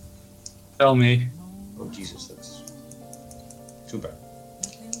happened? Tell me. Oh, Jesus, that's too bad.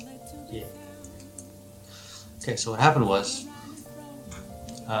 Yeah. Okay, so what happened was,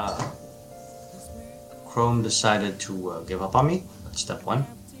 Chrome decided to give up on me. That's step 1.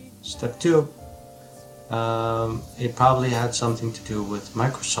 Step 2, it probably had something to do with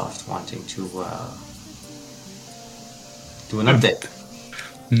Microsoft wanting to do an update.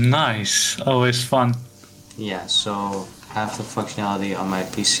 Nice. Always fun. Yeah, so half the functionality on my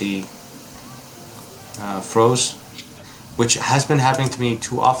PC froze, which has been happening to me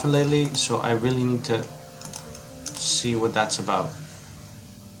too often lately, so I really need to see what that's about.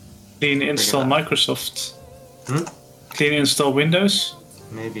 Clean install Microsoft. Clean install Windows.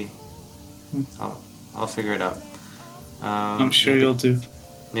 Maybe. I'll figure it out. I'm sure you'll do.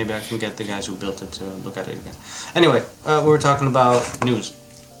 Maybe I can get the guys who built it to look at it again. Anyway, we were talking about news.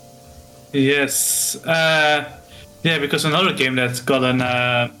 Yes. Yeah, because another game that got an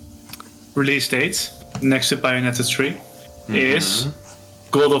release date next to Bayonetta 3 is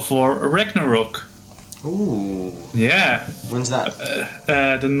God of War Ragnarok. Ooh. Yeah. When's that?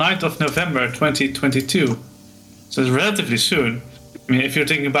 The 9th of November 2022. So it's relatively soon. I mean, if you're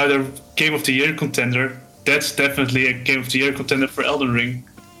thinking about a Game of the Year contender, that's definitely a Game of the Year contender for Elden Ring.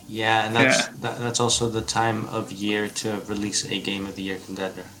 Yeah, and that's also the time of year to release a Game of the Year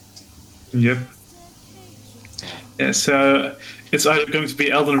contender. Yep. Yeah, so it's either going to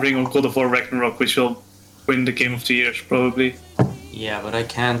be Elden Ring or God of War Ragnarok, which will win the Game of the Year, probably. Yeah, but I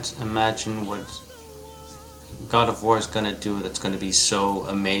can't imagine what God of War is gonna do that's gonna be so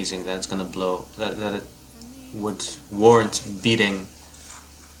amazing that it's gonna blow, that it would warrant beating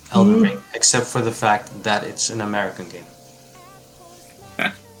Elden Ring, except for the fact that it's an American game.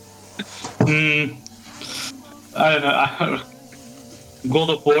 I don't know. God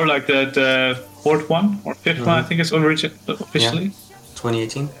of War, like the fourth one or fifth one, I think it's officially. Yeah.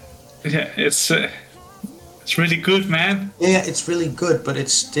 2018. Yeah, it's really good, man. Yeah, it's really good, but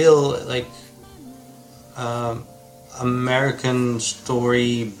it's still like American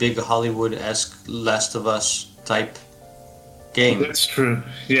story, big Hollywood-esque Last of Us type game. That's true.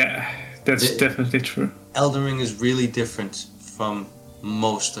 Yeah, that's definitely true. Elden Ring is really different from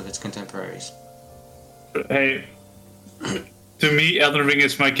most of its contemporaries. Hey, to me, Elden Ring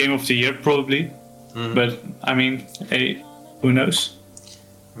is my Game of the Year, probably. But, I mean, hey, who knows?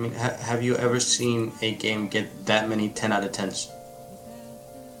 I mean, have you ever seen a game get that many 10 out of 10s?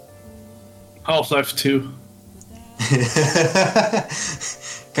 Half-Life 2.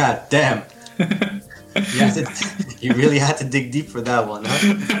 God damn. You really had to dig deep for that one,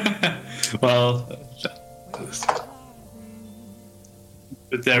 huh? Well,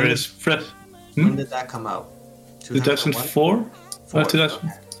 but there is... When did that come out? 2004?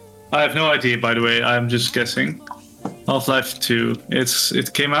 2000? I have no idea, by the way. I'm just guessing. Half-Life 2.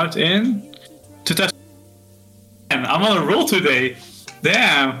 It came out in 2000. I'm on a roll today.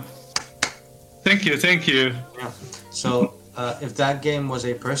 Damn. Thank you. Yeah. So, if that game was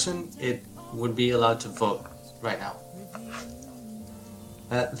a person, it would be allowed to vote right now.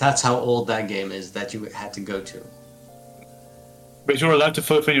 That's how old that game is that you had to go to. But you're allowed to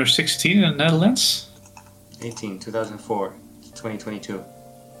vote when you're 16 in the Netherlands? 18, 2004, 2022.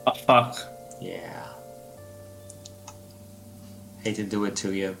 Oh, fuck. Yeah. Hate to do it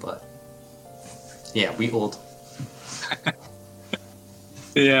to you, but... Yeah, we old.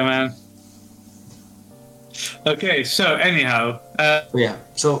 Yeah, man. Okay, so anyhow... Yeah,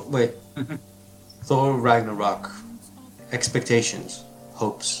 so wait. Thor Ragnarok. Expectations.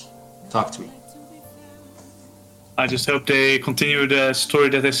 Hopes. Talk to me. I just hope they continue the story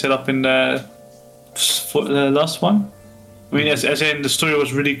that they set up in the last one. I mean, as in, the story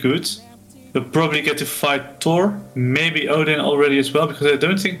was really good. You'll probably get to fight Thor, maybe Odin already as well, because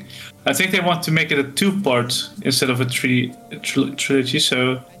I think they want to make it a 2-part instead of a trilogy,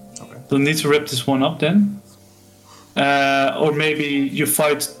 so they'll need to wrap this one up then. Or maybe you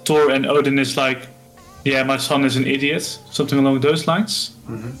fight Thor and Odin is like, yeah, my son is an idiot, something along those lines.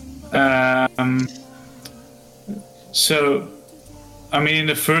 So, I mean, in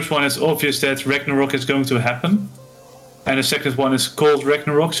the first one, it's obvious that Ragnarok is going to happen. And the second one is called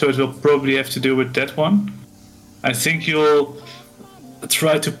Ragnarok, so it will probably have to do with that one. I think you'll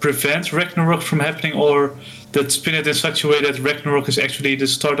try to prevent Ragnarok from happening, or that spin it in such a way that Ragnarok is actually the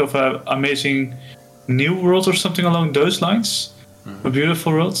start of an amazing new world or something along those lines. A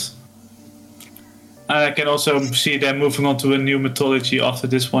beautiful world. And I can also see them moving on to a new mythology after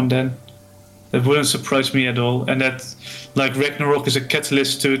this one then. That wouldn't surprise me at all. And that, like, Ragnarok is a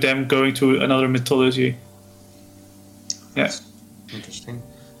catalyst to them going to another mythology. Yeah. That's interesting.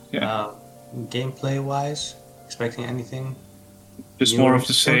 Yeah. Gameplay-wise, expecting anything? Just more of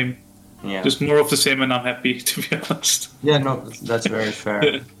the same. Yeah. Just more of the same, and I'm happy, to be honest. Yeah, no, that's very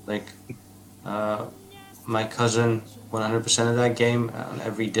fair. Like, my cousin, 100% of that game on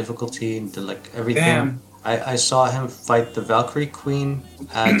every difficulty, everything. Damn. I saw him fight the Valkyrie Queen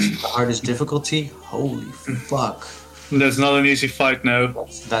at the hardest difficulty. Holy fuck. That's not an easy fight, no.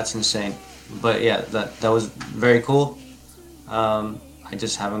 That's insane. But yeah, that was very cool. I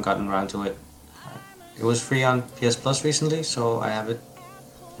just haven't gotten around to it. It was free on PS Plus recently, so I have it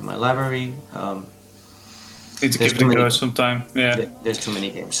in my library. Need to give it a go sometime. Yeah. There's too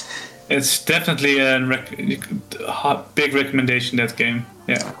many games. It's definitely a big recommendation, that game.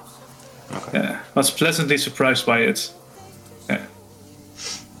 Yeah. Okay. Yeah. I was pleasantly surprised by it. Yeah.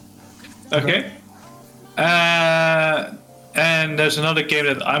 Okay. And there's another game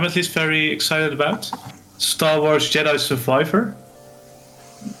that I'm at least very excited about. Star Wars Jedi Survivor.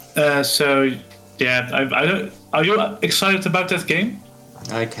 So, yeah, I don't. Are you excited about that game?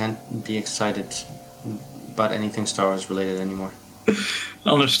 I can't be excited about anything Star Wars related anymore.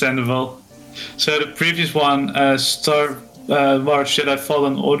 Understandable. So the previous one, Star Wars Jedi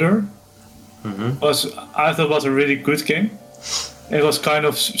Fallen Order, I thought was a really good game. It was kind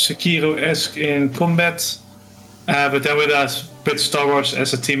of Sekiro-esque in combat, but then with Star Wars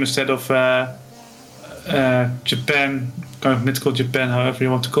as a team instead of Japan, kind of mythical Japan, however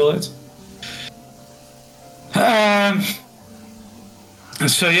you want to call it.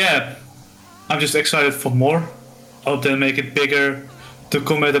 So yeah, I'm just excited for more. Hope they make it bigger, the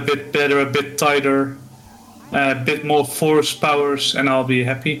combat a bit better, a bit tighter, a bit more force powers, and I'll be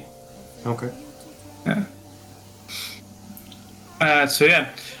happy. Okay. Yeah. So yeah,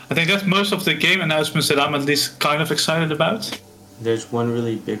 I think that's most of the game announcements that I'm at least kind of excited about. There's one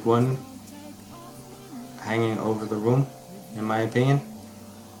really big one hanging over the room, in my opinion.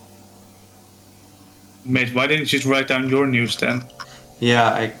 Mate, why didn't you just write down your news then? Yeah,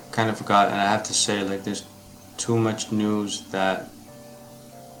 I kind of forgot, and I have to say, like, there's too much news that...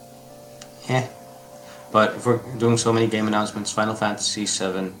 But if we're doing so many game announcements, Final Fantasy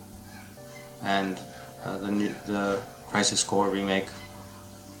VII and the Crisis Core remake,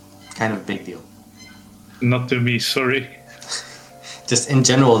 kind of a big deal. Not to me, sorry. Just in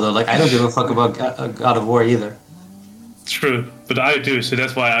general, though, like, I don't give a fuck about God of War either. True, but I do, so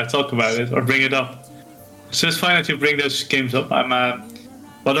that's why I talk about it or bring it up. So it's fine that you bring those games up.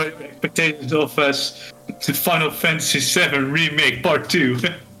 What are your expectations of Final Fantasy VII Remake Part 2?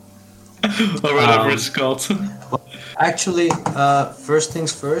 Or whatever it's called. Well, actually, first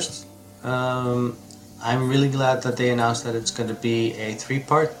things first, I'm really glad that they announced that it's going to be a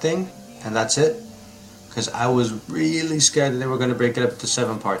 3-part thing, and that's it. Because I was really scared that they were going to break it up to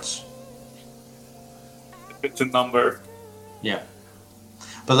 7 parts. with the number. Yeah.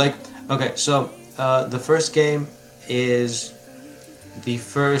 But like, okay, so the first game is the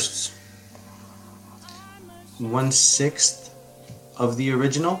first 1/6 of the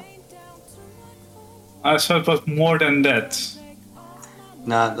original. I thought it was more than that.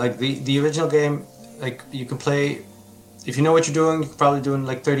 Nah, like the original game, like you can play, if you know what you're doing, you can probably do in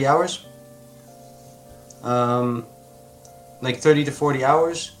like 30 hours. Like 30 to 40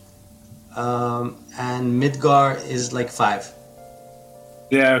 hours. And Midgar is like 5.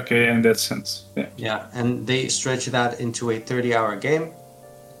 Yeah, okay, in that sense. Yeah. Yeah, and they stretch that into a 30-hour game.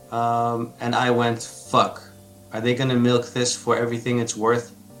 And I went, fuck. Are they gonna milk this for everything it's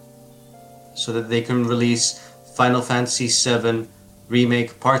worth? So that they can release Final Fantasy VII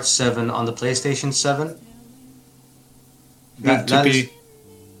Remake Part 7 on the PlayStation 7?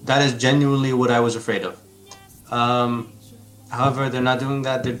 That is genuinely what I was afraid of. However, they're not doing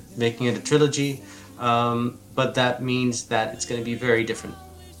that. They're making it a trilogy. But that means that it's going to be very different.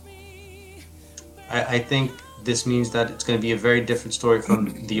 I think this means that it's going to be a very different story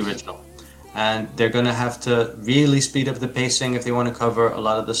from the original. And they're going to have to really speed up the pacing if they want to cover a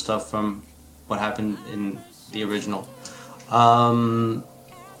lot of the stuff from what happened in the original.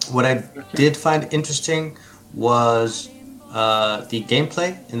 What I did find interesting was the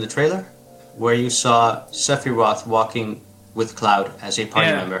gameplay in the trailer, where you saw Sephiroth walking with Cloud as a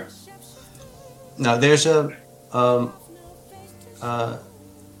party member. Now there's an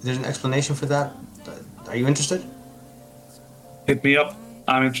explanation for that. Are you interested? Hit me up.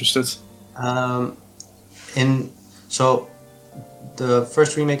 I'm interested. So the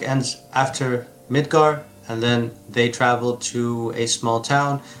first remake ends after Midgar, and then they travel to a small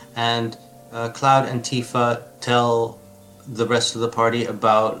town, and Cloud and Tifa tell the rest of the party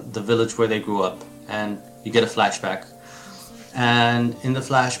about the village where they grew up, and you get a flashback. And in the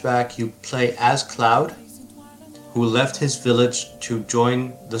flashback, you play as Cloud, who left his village to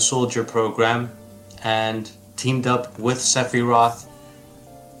join the soldier program and teamed up with Sephiroth,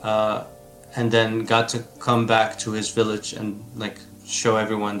 and then got to come back to his village and like show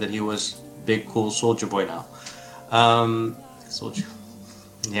everyone that he was big cool soldier boy now. Soldier.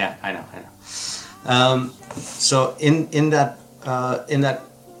 Yeah, I know. So in that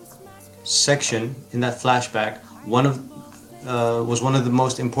section, in that flashback, was one of the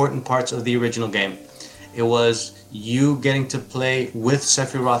most important parts of the original game. It was you getting to play with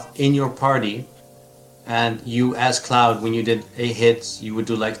Sephiroth in your party, and you as Cloud, when you did a hit, you would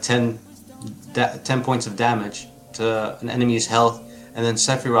do like 10 points of damage to an enemy's health, and then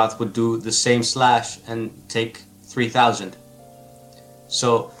Sephiroth would do the same slash and take 3,000.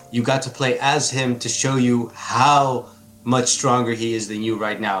 So you got to play as him to show you how much stronger he is than you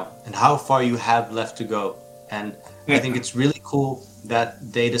right now, and how far you have left to go. And I think it's really cool that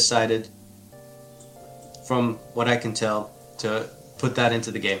they decided, from what I can tell, to put that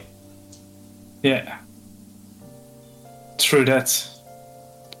into the game. Yeah. True that.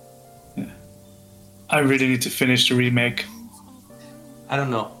 Yeah. I really need to finish the remake. I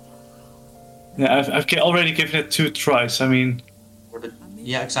don't know. Yeah, I've already given it 2 tries. I mean...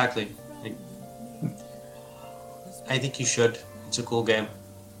 Yeah, exactly. I think you should. It's a cool game.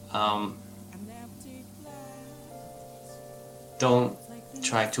 Don't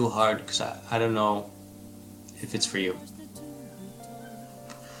try too hard, because I don't know if it's for you.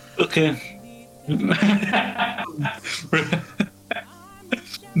 Okay.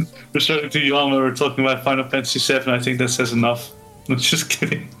 We're starting to yawn when we're talking about Final Fantasy VII. I think that says enough. I'm just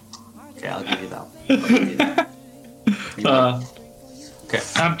kidding. Okay, I'll give you that. Okay.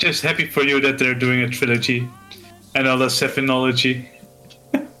 I'm just happy for you that they're doing a trilogy and all the Sephinology.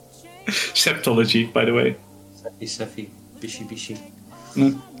 Septology, by the way. Sephi, Bishi.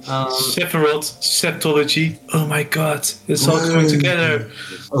 Sephiroth, Septology. Oh my god, it's all coming together.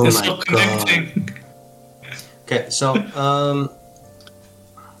 It's all connecting. Okay, so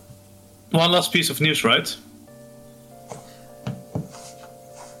one last piece of news, right?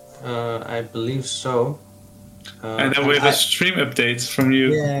 I believe so. And then we have a stream update from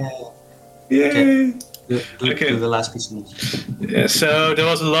you. Yeah. Yay! Okay. Do the last piece of news. Yeah, so there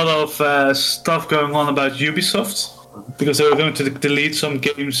was a lot of stuff going on about Ubisoft, because they were going to delete some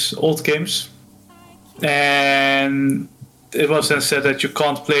games, old games. And it was then said that you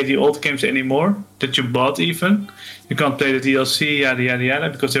can't play the old games anymore, that you bought even. You can't play the DLC, yada yada yada,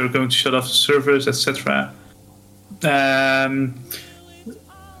 because they were going to shut off the servers, etc.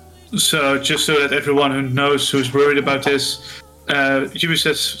 So just so that everyone who knows, who's worried about this,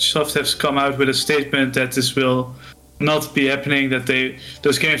 Ubisoft has come out with a statement that this will not be happening, that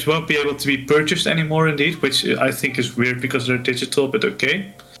those games won't be able to be purchased anymore indeed, which I think is weird because they're digital, but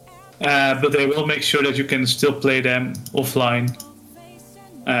okay. but they will make sure that you can still play them offline.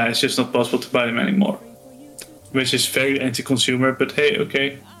 It's just not possible to buy them anymore, which is very anti-consumer. But hey,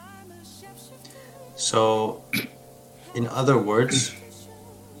 okay. So, in other words,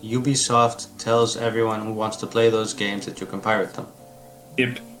 Ubisoft tells everyone who wants to play those games that you can pirate them.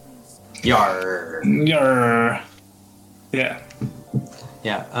 Yep. Yarr. Yarr. Yeah.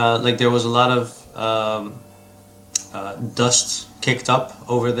 Yeah, like there was a lot of dust kicked up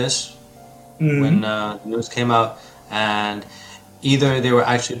over this when the news came out, and either they were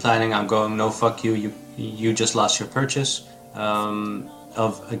actually planning on going, no, fuck you, you just lost your purchase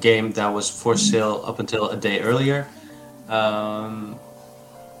of a game that was for sale up until a day earlier,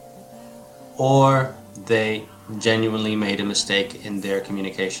 or they genuinely made a mistake in their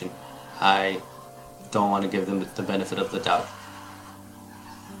communication. I don't want to give them the benefit of the doubt.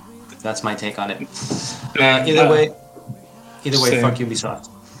 That's my take on it. Either way, Same. fuck Ubisoft.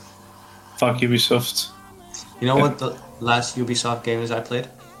 Fuck Ubisoft. You know what the last Ubisoft game is I played?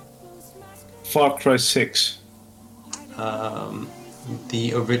 Far Cry 6.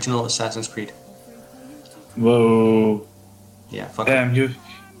 The original Assassin's Creed. Whoa. Yeah, fuck Damn, you.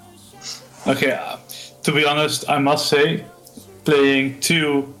 Okay, to be honest, I must say, playing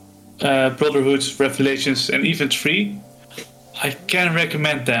 2 Brotherhoods, Revelations, and even 3, I can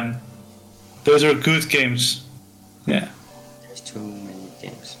recommend them. Those are good games. Yeah. There's too many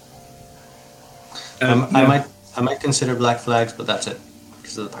games. Yeah. I might consider Black Flags, but that's it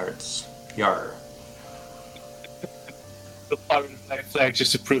because of the pirates. Yarr. The pirate Black Flag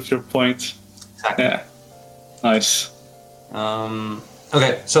just to prove your point. Exactly. Yeah. Nice.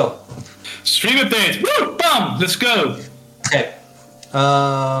 Okay, so. Stream update. Woo! Bam! Let's go. Okay.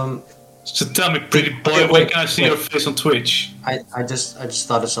 So tell me, pretty boy, when can I see your face on Twitch? I just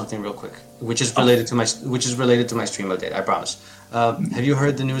thought of something real quick, which is related to my stream update. I promise. Have you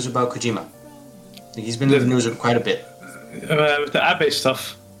heard the news about Kojima? He's been in the news quite a bit. With the Abe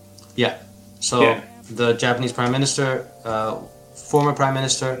stuff. Yeah. So the Japanese Prime Minister, former Prime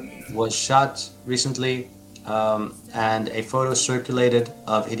Minister, was shot recently, and a photo circulated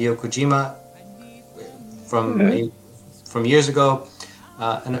of Hideo Kojima from years ago.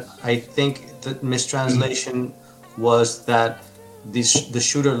 And I think the mistranslation was that the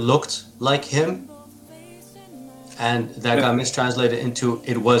shooter looked like him, and that got mistranslated into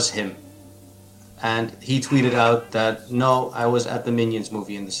it was him. And he tweeted out that, no, I was at the Minions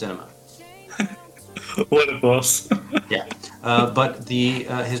movie in the cinema. What a boss. Yeah. But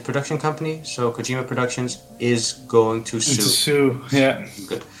his production company, so Kojima Productions, is going to sue. To sue, yeah.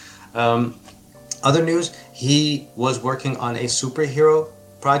 Good. Other news, he was working on a superhero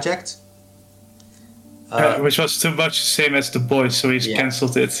project. Which was too much the same as The Boys, so he's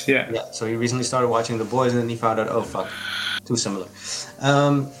cancelled it. Yeah. Yeah, so he recently started watching The Boys, and then he found out, oh, fuck, too similar.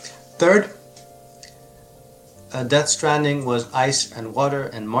 Third, Death Stranding was ice and water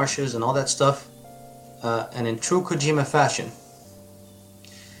and marshes and all that stuff. And in true Kojima fashion,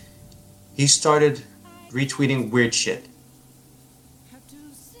 he started retweeting weird shit.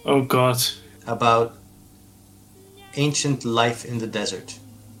 Oh, God. About ancient life in the desert.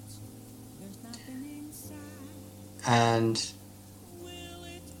 And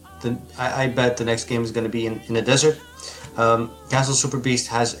I bet the next game is going to be in a desert. Castle Super Beast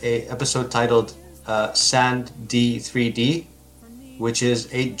has a episode titled Sand D3D, which is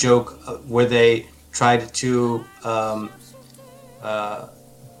a joke where they tried to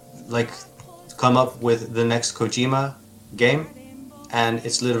like come up with the next Kojima game, and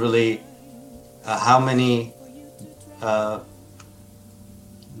it's literally how many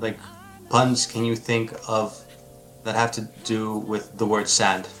like puns can you think of that have to do with the word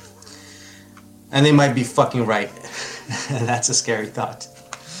sand? And they might be fucking right. And that's a scary thought.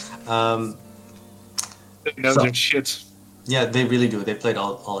 They know their shit. Yeah, they really do. They played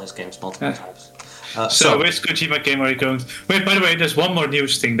all his games multiple times. So which Kojima game are you going to... Wait, by the way, there's one more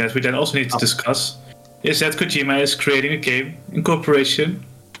news thing that we then also need to discuss. Is that Kojima is creating a game in cooperation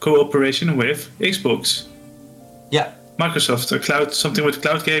with Xbox. Yeah. Microsoft, something with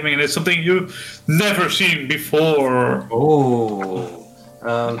cloud gaming, and it's something you've never seen before. Oh.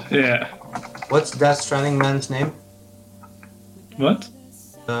 Yeah. What's Death Stranding man's name? What?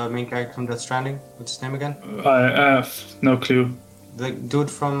 The main character from Death Stranding? What's his name again? I have no clue. The dude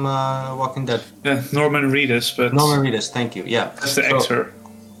from Walking Dead. Yeah, Norman Reedus, but... Norman Reedus, thank you, yeah. That's the actor.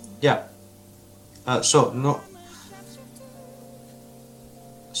 Yeah.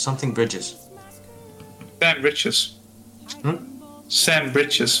 Something Bridges. Sam Bridges. Sam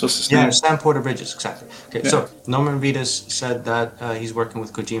Bridges was his name. Yeah, Sam Porter Bridges, exactly. Okay, Yeah. so Norman Reedus said that he's working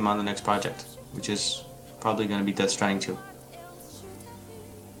with Kojima on the next project, which is probably going to be Death Stranding 2.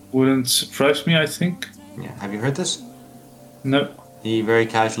 Wouldn't surprise me, I think. Yeah, have you heard this? No. He very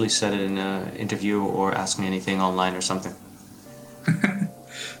casually said it in an interview or asked me anything online or something.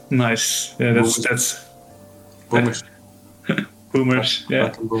 Nice. Yeah, that's Boomers. boomers. Yeah.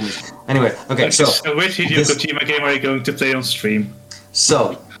 Fucking boomers. Anyway, okay, so which Hideo Kojima game are you going to play on stream?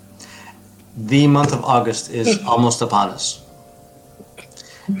 So, the month of August is almost upon us.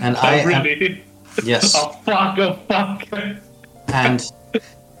 And Really? Yes. Oh fuck. And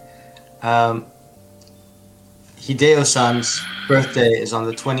Hideo-san's birthday is on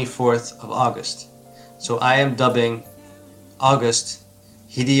the 24th of August. So I am dubbing August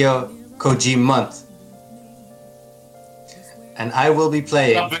Hideo Koji month. And I will be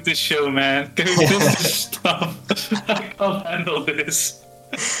playing... Stop with this show, man. Can we just stop? I can't handle this.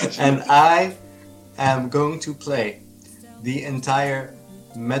 And I am going to play the entire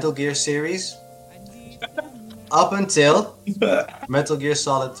Metal Gear series up until Metal Gear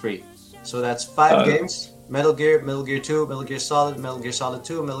Solid 3. So that's 5 games. Metal Gear 2, Metal Gear Solid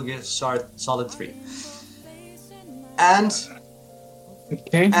 2, Metal Gear Solid 3. And...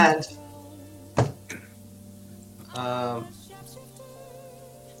 Okay. And...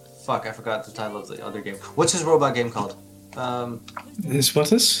 fuck, I forgot the title of the other game. What's his robot game called? This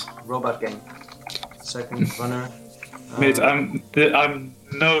what is? Robot game. Second runner. Mate, I'm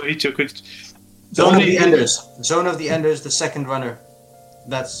no Hideo Kojima. Zone of the Enders. Zone of the Enders, the second runner.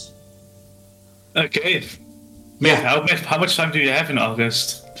 That's... Okay. Mate, Yeah. how much time do you have in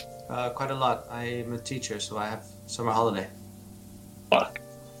August? Quite a lot. I'm a teacher, so I have summer holiday. Fuck.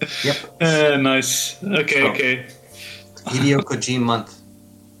 Yep. Nice. Okay, So- okay. Hideo Kojima month.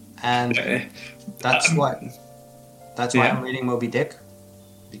 And that's why Yeah. I'm reading Moby Dick,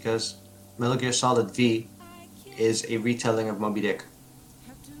 because Metal Gear Solid V is a retelling of Moby Dick.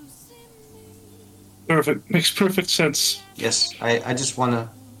 Perfect. Makes perfect sense. Yes, I just want to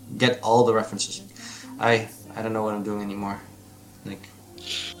get all the references. I don't know what I'm doing anymore. Like,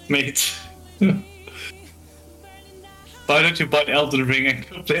 Mate. Why don't you buy Elden Ring and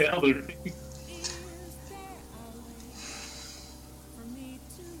go play Elden Ring?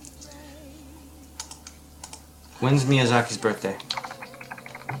 when's Miyazaki's birthday?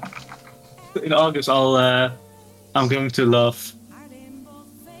 In August, I'm going to love.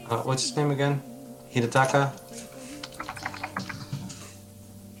 What's his name again? Hidetaka?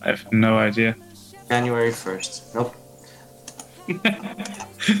 I have no idea. January 1st. Nope.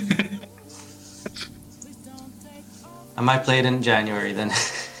 I might play it in January then.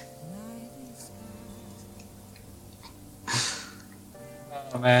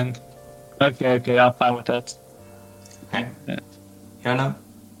 Oh man. Okay, I'm fine with that. Okay. Jarno?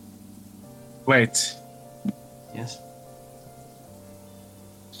 Wait. Yes?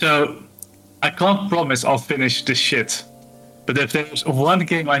 So, I can't promise I'll finish this shit. But if there's one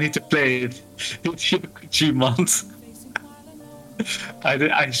game I need to play, it's Hideo month.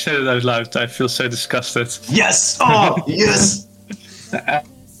 I said it out loud. I feel so disgusted. Yes! Oh, yes!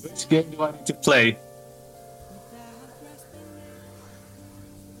 Which game do I need to play?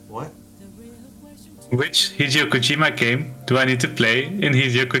 What? Which Hideo Kojima game do I need to play in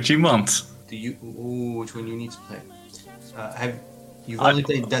Hideo Kojima month? Which one you need to play? You've only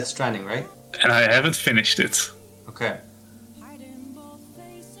played Death Stranding, right? And I haven't finished it. Okay.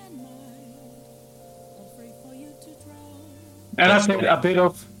 And I played a bit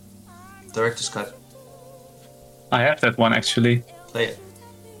of. Director's Cut. I have that one actually. Play it.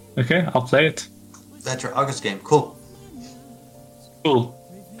 Okay, I'll play it. That's your August game. Cool. Cool.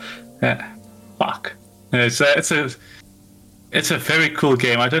 Yeah. Fuck. Yeah, it's a very cool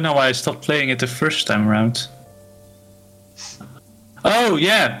game. I don't know why I stopped playing it the first time around. Oh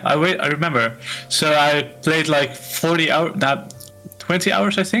yeah, I remember. So I played like 40 hours, 20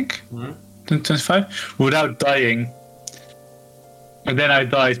 hours I think, 25, without dying. And then I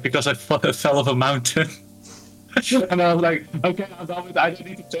died because I fell off a mountain. And I was like, okay, I'm done with it. I don't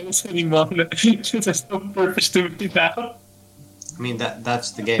need to play this anymore. There's no purpose to me now. I mean,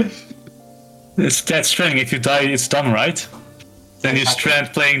 that's the game. It's Death Stranding. If you die, it's done, right? Then you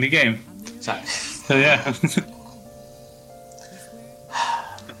strand playing the game. Sorry. So yeah.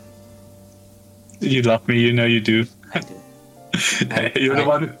 You love me, you know you do. I do. You're the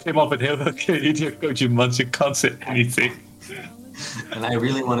one who came up with Hideo Kojima once you can't say anything. And I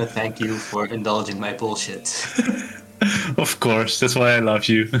really want to thank you for indulging my bullshit. Of course, that's why I love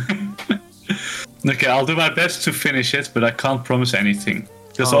you. Okay, I'll do my best to finish it, but I can't promise anything.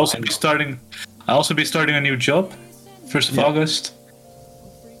 Because I'll also be starting a new job, 1st of August.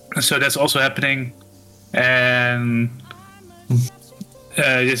 So that's also happening, and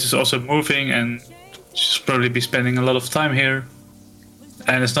this is also moving, and just probably be spending a lot of time here.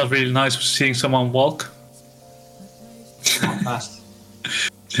 and it's not really nice seeing someone walk. How fast?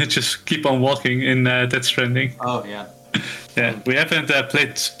 Just keep on walking in Death Stranding. Oh yeah. Yeah, we haven't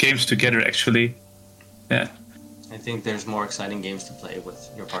played games together actually. Yeah. I think there's more exciting games to play with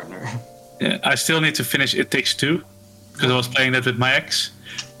your partner. Yeah, I still need to finish It Takes Two because I was playing that with my ex,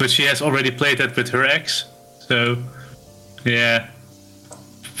 but she has already played that with her ex. So, yeah.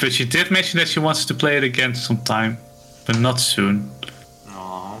 But she did mention that she wants to play it again sometime, but not soon.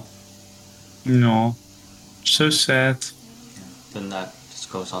 Aww. No, so sad. Then that just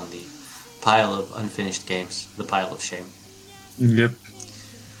goes on the pile of unfinished games, the pile of shame. Yep.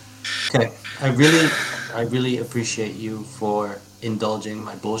 Okay, I really appreciate you for indulging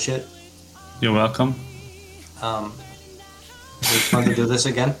my bullshit. You're welcome. It was fun to do this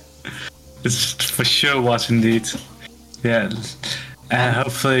again. It's for sure was indeed. Yeah. And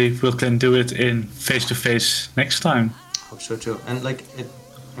hopefully we can do it in face-to-face next time. Hope so too. And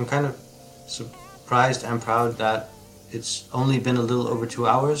I'm kind of surprised and proud that it's only been a little over 2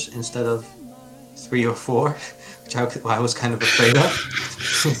 hours instead of 3 or 4, which I was kind of afraid of.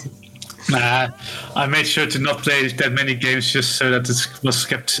 Nah, I made sure to not play that many games just so that it was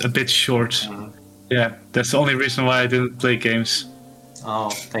kept a bit short. Mhm. Yeah, that's the only reason why I didn't play games. Oh,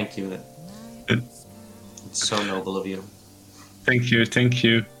 thank you. It's so noble of you. Thank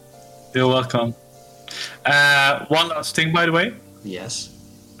you. You're welcome. One last thing, by the way. Yes.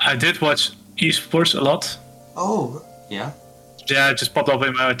 I did watch esports a lot. Oh, yeah. Yeah, it just popped up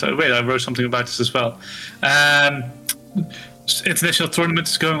in my head. Wait, I wrote something about this as well. International tournament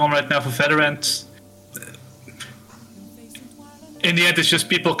is going on right now for Valorant. In the end, it's just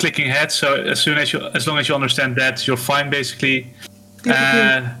people clicking heads. So as long as you understand that, you're fine basically.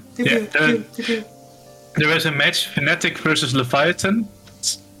 There is a match, Fnatic versus Leviathan.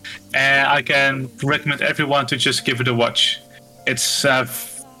 I can recommend everyone to just give it a watch. It's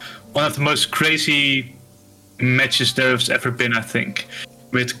one of the most crazy matches there has ever been, I think.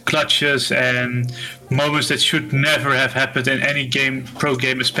 With clutches and moments that should never have happened in any game, pro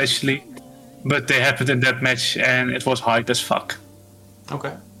game especially. But they happened in that match and it was hyped as fuck.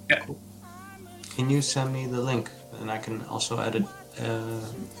 Okay. Yeah. Cool. Can you send me the link? And I can also edit,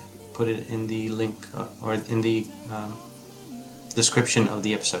 put it in the link or in the description of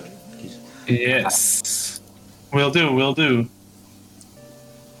the episode, please. Yes. Will do.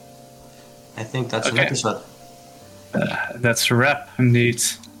 I think that's an Okay. episode. That's a wrap, indeed.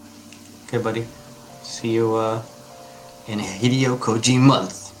 Okay, buddy. See you in Hideo Koji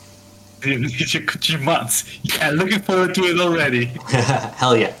month. months. Yeah, looking forward to it already.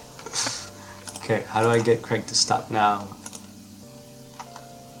 Hell yeah. Okay, how do I get Craig to stop now?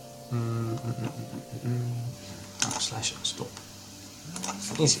 /stop.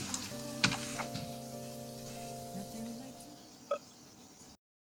 Easy.